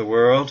overcometh the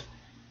world,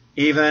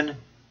 even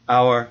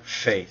our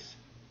faith.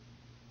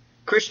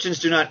 Christians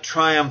do not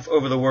triumph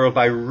over the world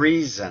by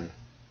reason.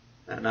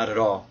 Not at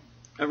all.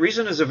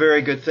 Reason is a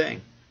very good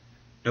thing.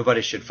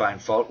 Nobody should find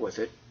fault with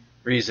it.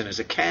 Reason is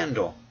a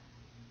candle.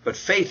 But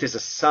faith is a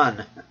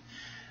sun.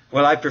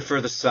 Well, I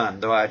prefer the sun,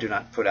 though I do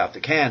not put out the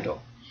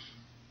candle.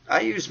 I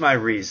use my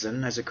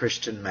reason as a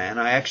Christian man.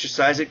 I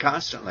exercise it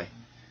constantly.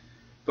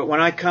 But when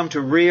I come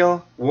to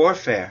real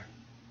warfare,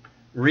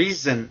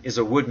 reason is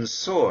a wooden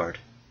sword.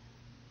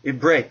 It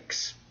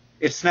breaks.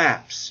 It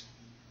snaps.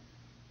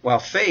 While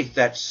faith,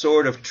 that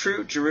sword of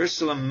true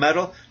Jerusalem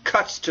metal,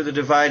 cuts to the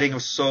dividing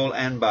of soul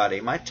and body.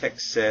 My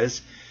text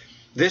says,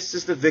 this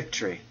is the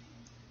victory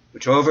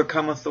which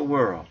overcometh the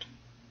world,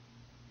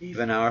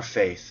 even our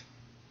faith.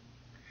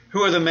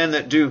 Who are the men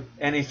that do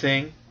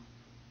anything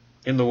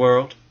in the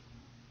world?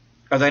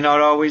 Are they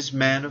not always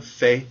men of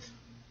faith?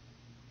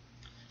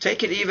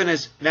 Take it even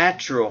as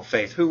natural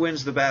faith. Who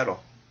wins the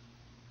battle?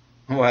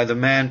 Why, the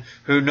man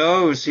who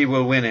knows he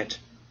will win it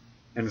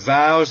and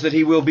vows that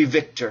he will be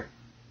victor.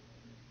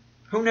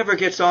 Who never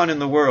gets on in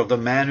the world? The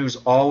man who's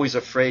always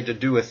afraid to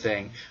do a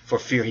thing for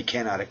fear he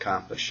cannot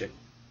accomplish it.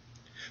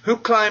 Who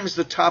climbs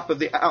the top of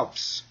the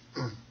Alps?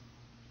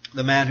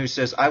 The man who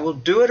says, I will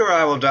do it or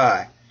I will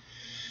die.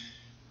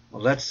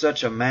 Well, let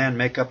such a man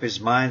make up his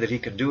mind that he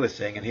can do a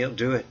thing, and he'll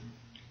do it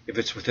if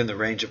it's within the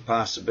range of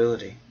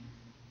possibility.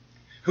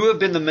 Who have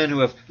been the men who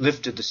have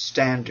lifted the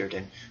standard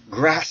and,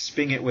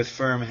 grasping it with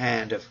firm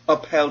hand, have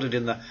upheld it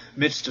in the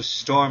midst of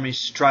stormy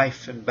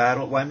strife and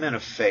battle? Why, men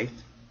of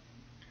faith.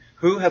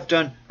 Who have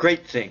done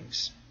great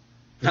things?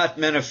 Not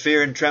men of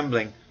fear and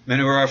trembling, men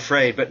who are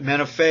afraid, but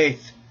men of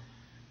faith,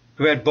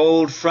 who had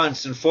bold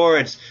fronts and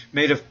foreheads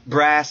made of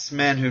brass,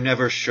 men who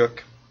never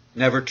shook,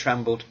 never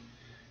trembled,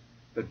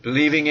 but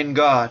believing in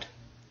God,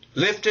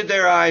 lifted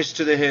their eyes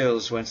to the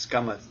hills whence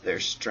cometh their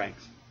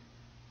strength.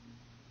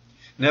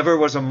 Never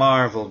was a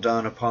marvel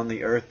done upon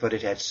the earth, but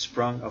it had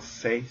sprung of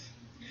faith.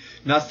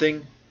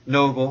 Nothing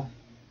noble,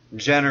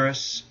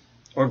 generous,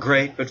 or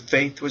great, but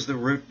faith was the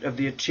root of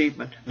the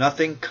achievement.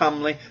 Nothing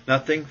comely,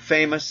 nothing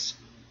famous,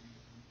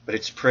 but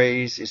its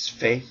praise is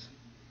faith.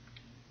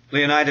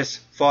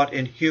 Leonidas fought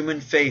in human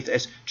faith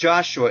as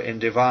Joshua in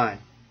divine.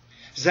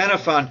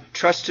 Xenophon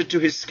trusted to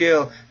his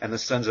skill, and the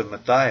sons of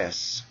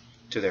Matthias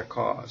to their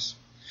cause.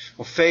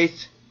 Well,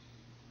 faith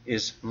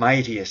is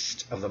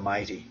mightiest of the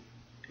mighty.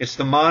 It's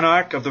the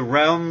monarch of the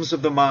realms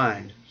of the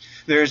mind.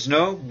 There is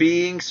no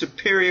being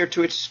superior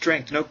to its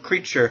strength, no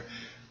creature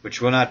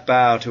which will not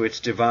bow to its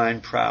divine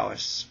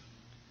prowess.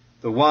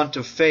 The want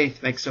of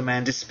faith makes a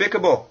man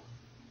despicable.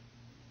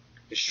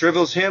 It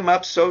shrivels him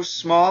up so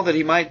small that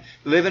he might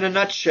live in a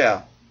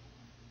nutshell.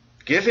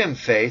 Give him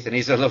faith, and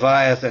he's a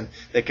leviathan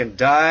that can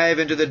dive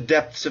into the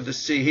depths of the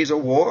sea. He's a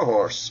war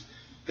horse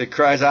that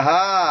cries,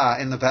 aha,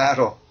 in the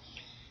battle.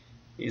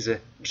 He's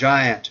a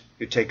giant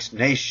who takes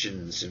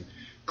nations and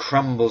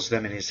crumbles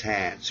them in his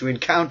hands, who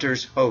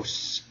encounters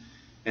hosts,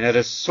 and at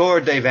a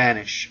sword they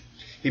vanish.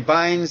 He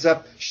binds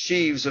up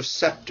sheaves of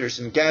scepters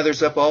and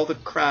gathers up all the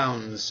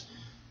crowns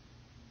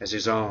as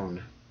his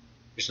own.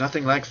 There's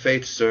nothing like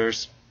faith,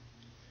 sirs.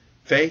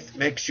 Faith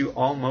makes you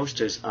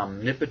almost as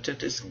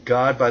omnipotent as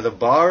God by the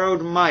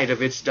borrowed might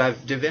of its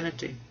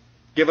divinity.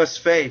 Give us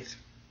faith,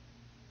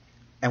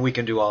 and we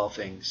can do all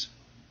things.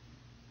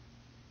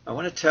 I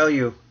want to tell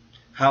you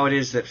how it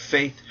is that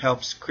faith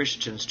helps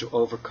Christians to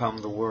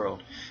overcome the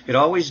world. It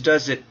always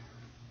does it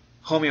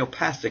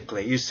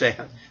homeopathically. You say,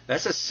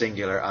 that's a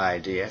singular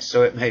idea.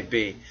 So it may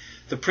be.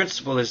 The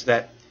principle is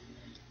that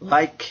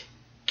like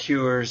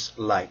cures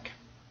like.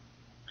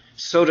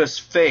 So does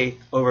faith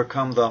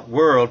overcome the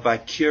world by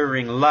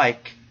curing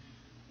like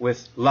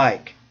with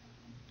like.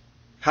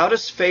 How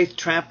does faith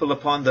trample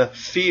upon the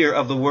fear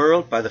of the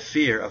world? By the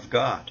fear of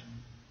God.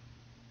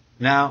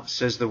 Now,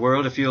 says the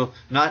world, if you'll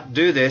not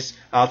do this,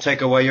 I'll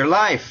take away your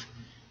life.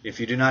 If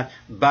you do not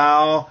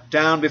bow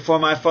down before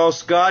my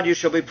false god, you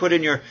shall be put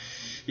in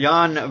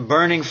yon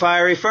burning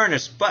fiery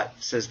furnace. But,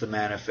 says the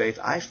man of faith,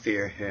 I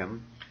fear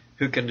him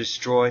who can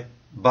destroy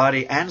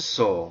body and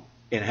soul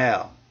in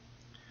hell.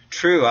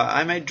 True,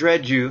 I may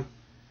dread you,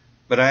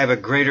 but I have a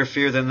greater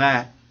fear than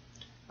that.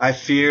 I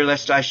fear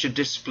lest I should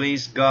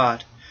displease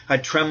God. I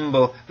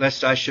tremble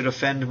lest I should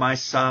offend my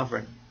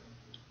sovereign.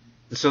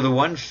 And so the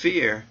one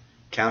fear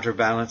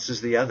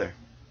counterbalances the other.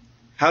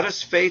 How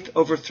does faith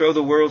overthrow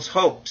the world's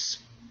hopes?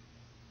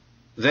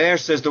 There,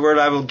 says the word,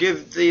 I will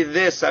give thee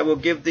this, I will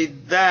give thee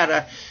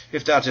that,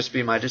 if thou just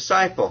be my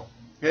disciple.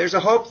 There's a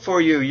hope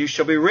for you. You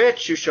shall be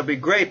rich, you shall be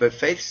great. But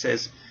faith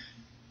says,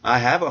 I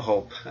have a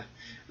hope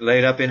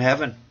laid up in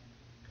heaven,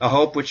 a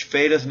hope which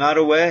fadeth not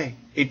away,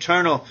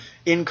 eternal,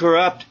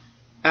 incorrupt,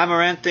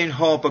 amaranthine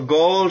hope, a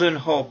golden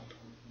hope,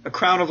 a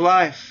crown of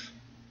life.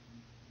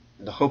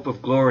 And the hope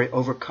of glory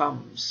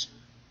overcomes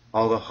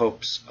all the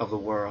hopes of the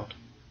world.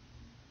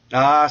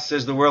 Ah,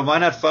 says the world, why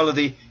not follow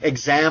the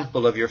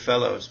example of your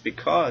fellows?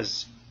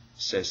 Because,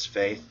 says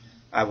faith,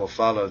 I will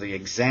follow the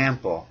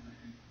example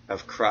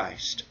of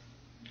Christ.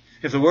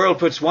 If the world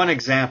puts one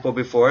example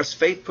before us,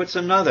 faith puts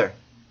another.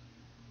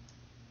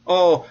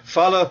 Oh,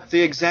 follow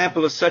the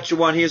example of such a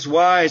one. He is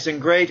wise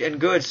and great and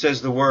good,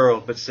 says the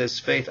world. But says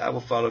faith, I will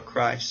follow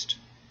Christ.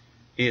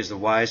 He is the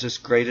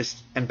wisest, greatest,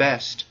 and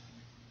best.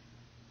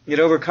 It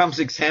overcomes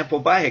example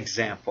by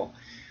example.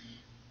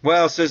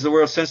 Well, says the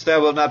world, since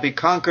thou wilt not be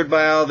conquered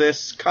by all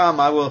this, come,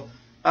 I will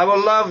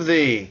love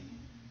thee.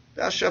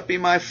 Thou shalt be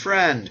my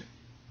friend.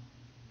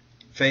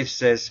 Faith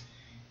says,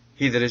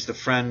 he that is the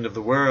friend of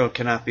the world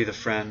cannot be the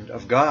friend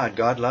of God.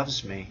 God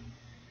loves me.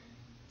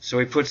 So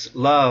he puts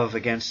love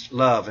against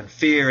love, and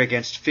fear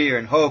against fear,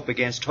 and hope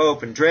against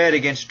hope, and dread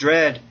against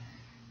dread.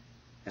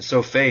 And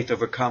so faith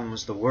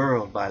overcomes the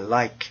world by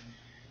like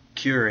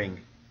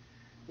curing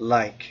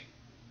like.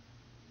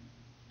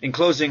 In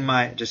closing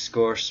my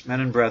discourse, men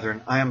and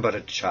brethren, I am but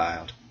a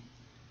child.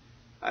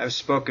 I have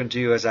spoken to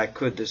you as I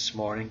could this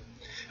morning.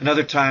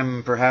 Another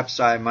time, perhaps,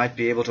 I might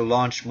be able to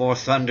launch more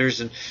thunders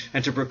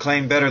and to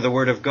proclaim better the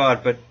word of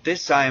God, but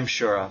this I am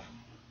sure of.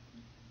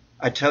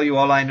 I tell you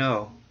all I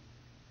know,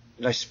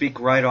 and I speak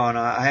right on.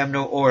 I am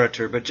no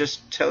orator, but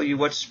just tell you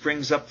what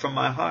springs up from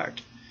my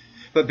heart.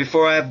 But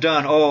before I have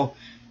done, oh,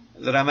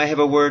 that I may have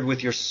a word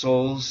with your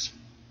souls.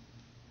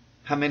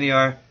 How many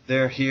are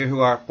there here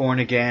who are born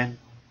again?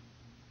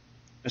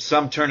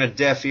 Some turn a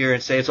deaf ear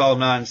and say it's all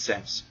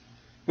nonsense.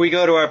 We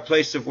go to our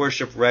place of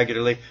worship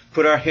regularly,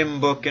 put our hymn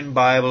book and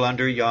Bible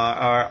under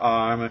our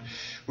arm.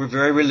 We're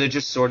very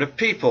religious sort of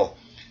people.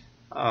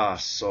 Ah,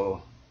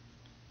 soul,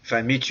 if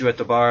I meet you at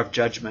the bar of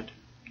judgment,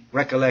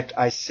 recollect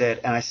I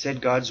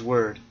said God's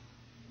word,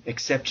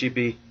 except ye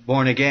be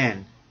born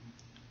again,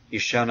 you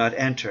shall not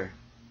enter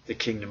the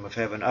kingdom of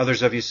heaven.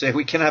 Others of you say,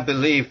 we cannot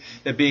believe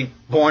that being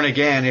born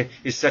again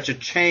is such a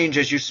change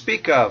as you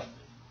speak of.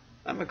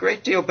 I'm a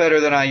great deal better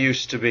than I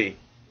used to be.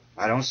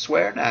 I don't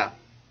swear now.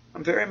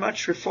 I'm very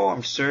much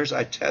reformed, sirs,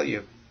 I tell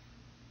you.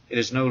 It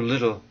is no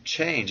little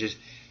change. It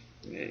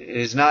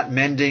is not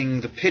mending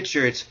the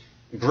pitcher. It's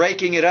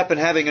breaking it up and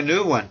having a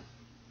new one.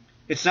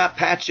 It's not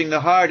patching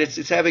the heart.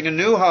 It's having a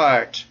new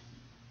heart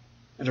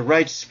and a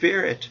right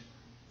spirit.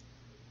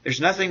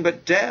 There's nothing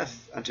but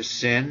death unto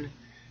sin,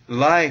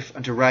 life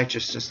unto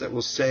righteousness that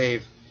will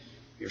save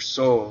your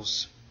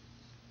souls.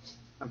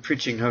 I'm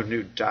preaching no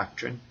new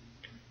doctrine.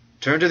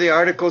 Turn to the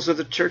Articles of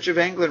the Church of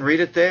England. Read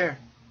it there.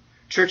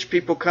 Church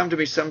people come to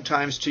me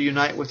sometimes to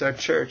unite with our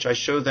church. I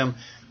show them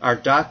our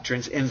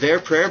doctrines in their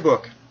prayer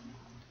book.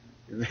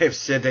 And they've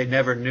said they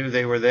never knew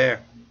they were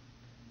there.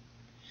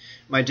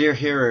 My dear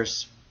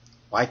hearers,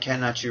 why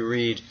cannot you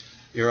read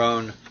your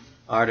own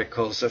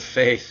articles of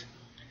faith?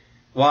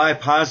 Why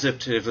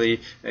positively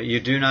you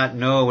do not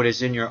know what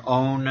is in your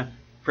own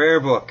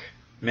prayer book?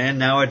 Men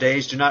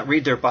nowadays do not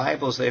read their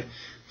Bibles. They have,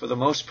 for the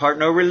most part,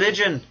 no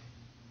religion.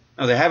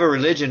 Now, they have a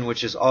religion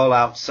which is all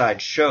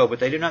outside show, but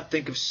they do not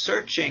think of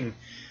searching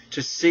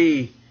to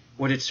see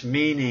what its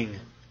meaning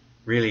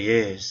really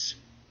is.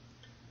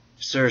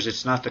 Sirs,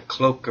 it's not the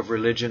cloak of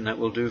religion that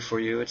will do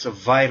for you. It's a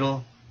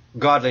vital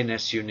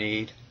godliness you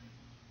need.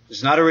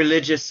 It's not a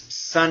religious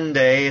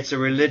Sunday, it's a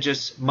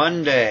religious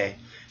Monday.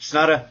 It's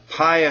not a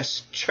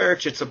pious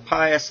church, it's a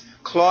pious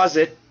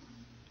closet.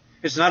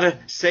 It's not a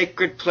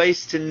sacred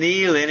place to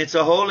kneel in, it's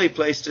a holy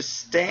place to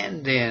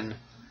stand in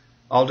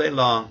all day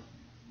long.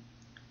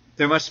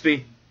 There must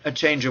be a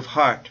change of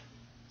heart,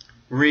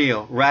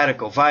 real,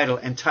 radical, vital,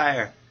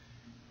 entire.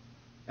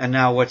 And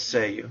now what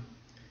say you?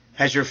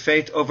 Has your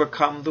faith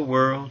overcome the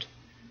world?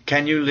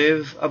 Can you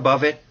live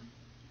above it?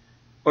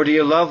 Or do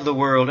you love the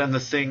world and the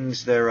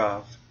things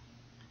thereof?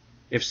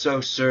 If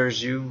so,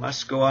 sirs, you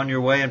must go on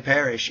your way and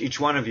perish, each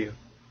one of you,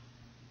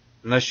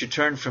 unless you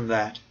turn from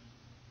that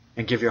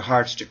and give your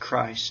hearts to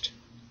Christ.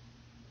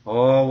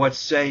 Oh, what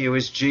say you?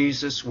 Is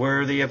Jesus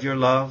worthy of your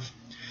love?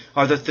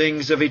 Are the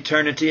things of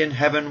eternity in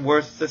heaven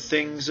worth the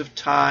things of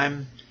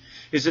time?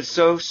 Is it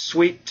so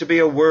sweet to be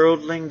a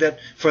worldling that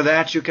for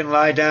that you can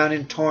lie down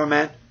in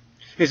torment?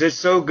 Is it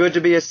so good to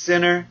be a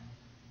sinner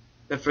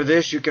that for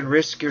this you can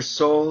risk your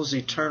soul's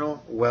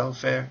eternal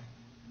welfare?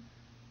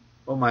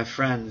 Oh, my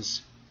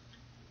friends,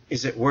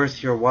 is it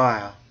worth your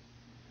while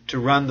to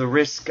run the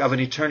risk of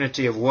an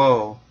eternity of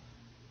woe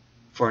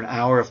for an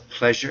hour of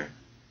pleasure?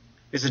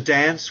 Is a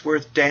dance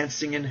worth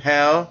dancing in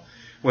hell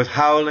with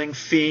howling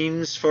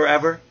fiends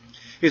forever?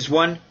 Is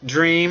one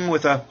dream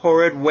with a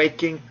horrid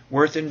waking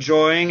worth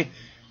enjoying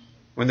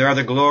when there are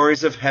the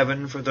glories of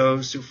heaven for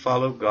those who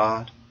follow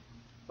God?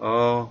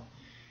 Oh,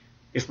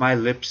 if my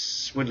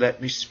lips would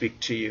let me speak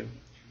to you,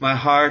 my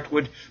heart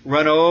would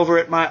run over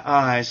at my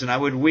eyes, and I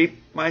would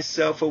weep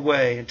myself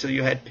away until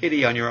you had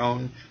pity on your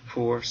own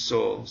poor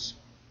souls.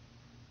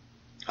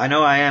 I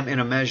know I am in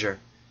a measure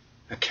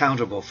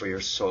accountable for your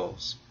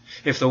souls.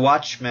 If the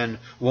watchmen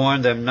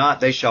warn them not,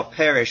 they shall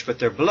perish, but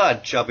their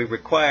blood shall be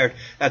required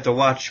at the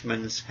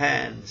watchmen's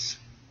hands.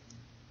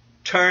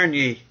 Turn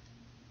ye,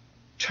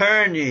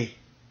 turn ye.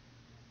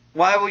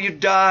 Why will you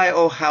die,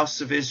 O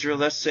house of Israel?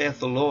 Thus saith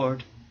the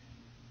Lord.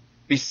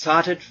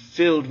 Besotted,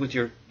 filled with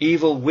your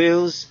evil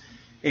wills,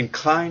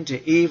 inclined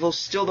to evil,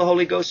 still the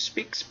Holy Ghost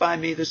speaks by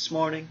me this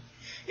morning.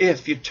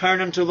 If you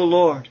turn unto the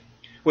Lord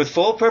with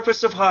full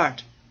purpose of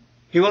heart,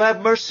 He will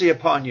have mercy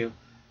upon you,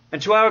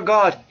 and to our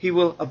God He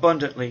will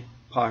abundantly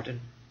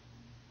pardon.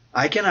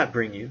 I cannot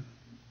bring you.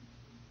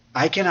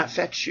 I cannot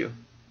fetch you.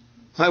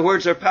 My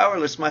words are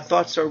powerless. My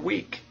thoughts are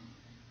weak.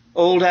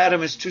 Old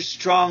Adam is too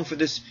strong for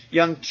this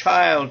young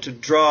child to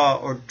draw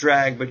or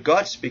drag, but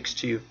God speaks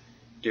to you,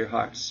 dear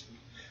hearts.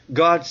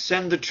 God,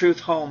 send the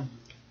truth home,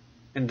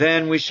 and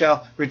then we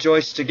shall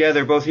rejoice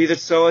together, both he that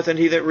soweth and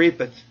he that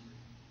reapeth,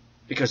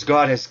 because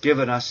God has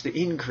given us the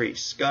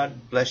increase.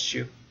 God bless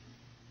you.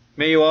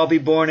 May you all be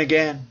born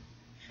again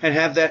and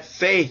have that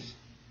faith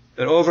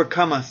that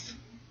overcometh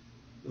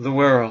the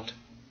world.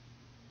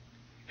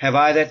 Have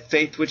I that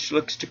faith which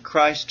looks to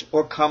Christ,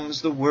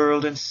 o'ercomes the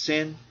world and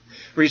sin?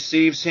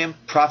 receives him,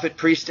 prophet,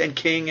 priest, and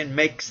king, and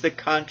makes the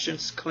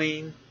conscience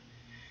clean.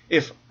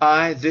 If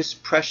I this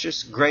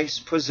precious grace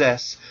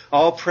possess,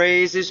 all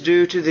praise is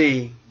due to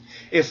thee.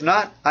 If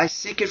not, I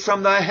seek it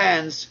from thy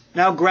hands.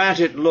 Now grant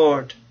it,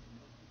 Lord,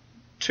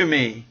 to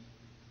me.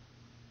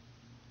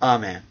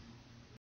 Amen.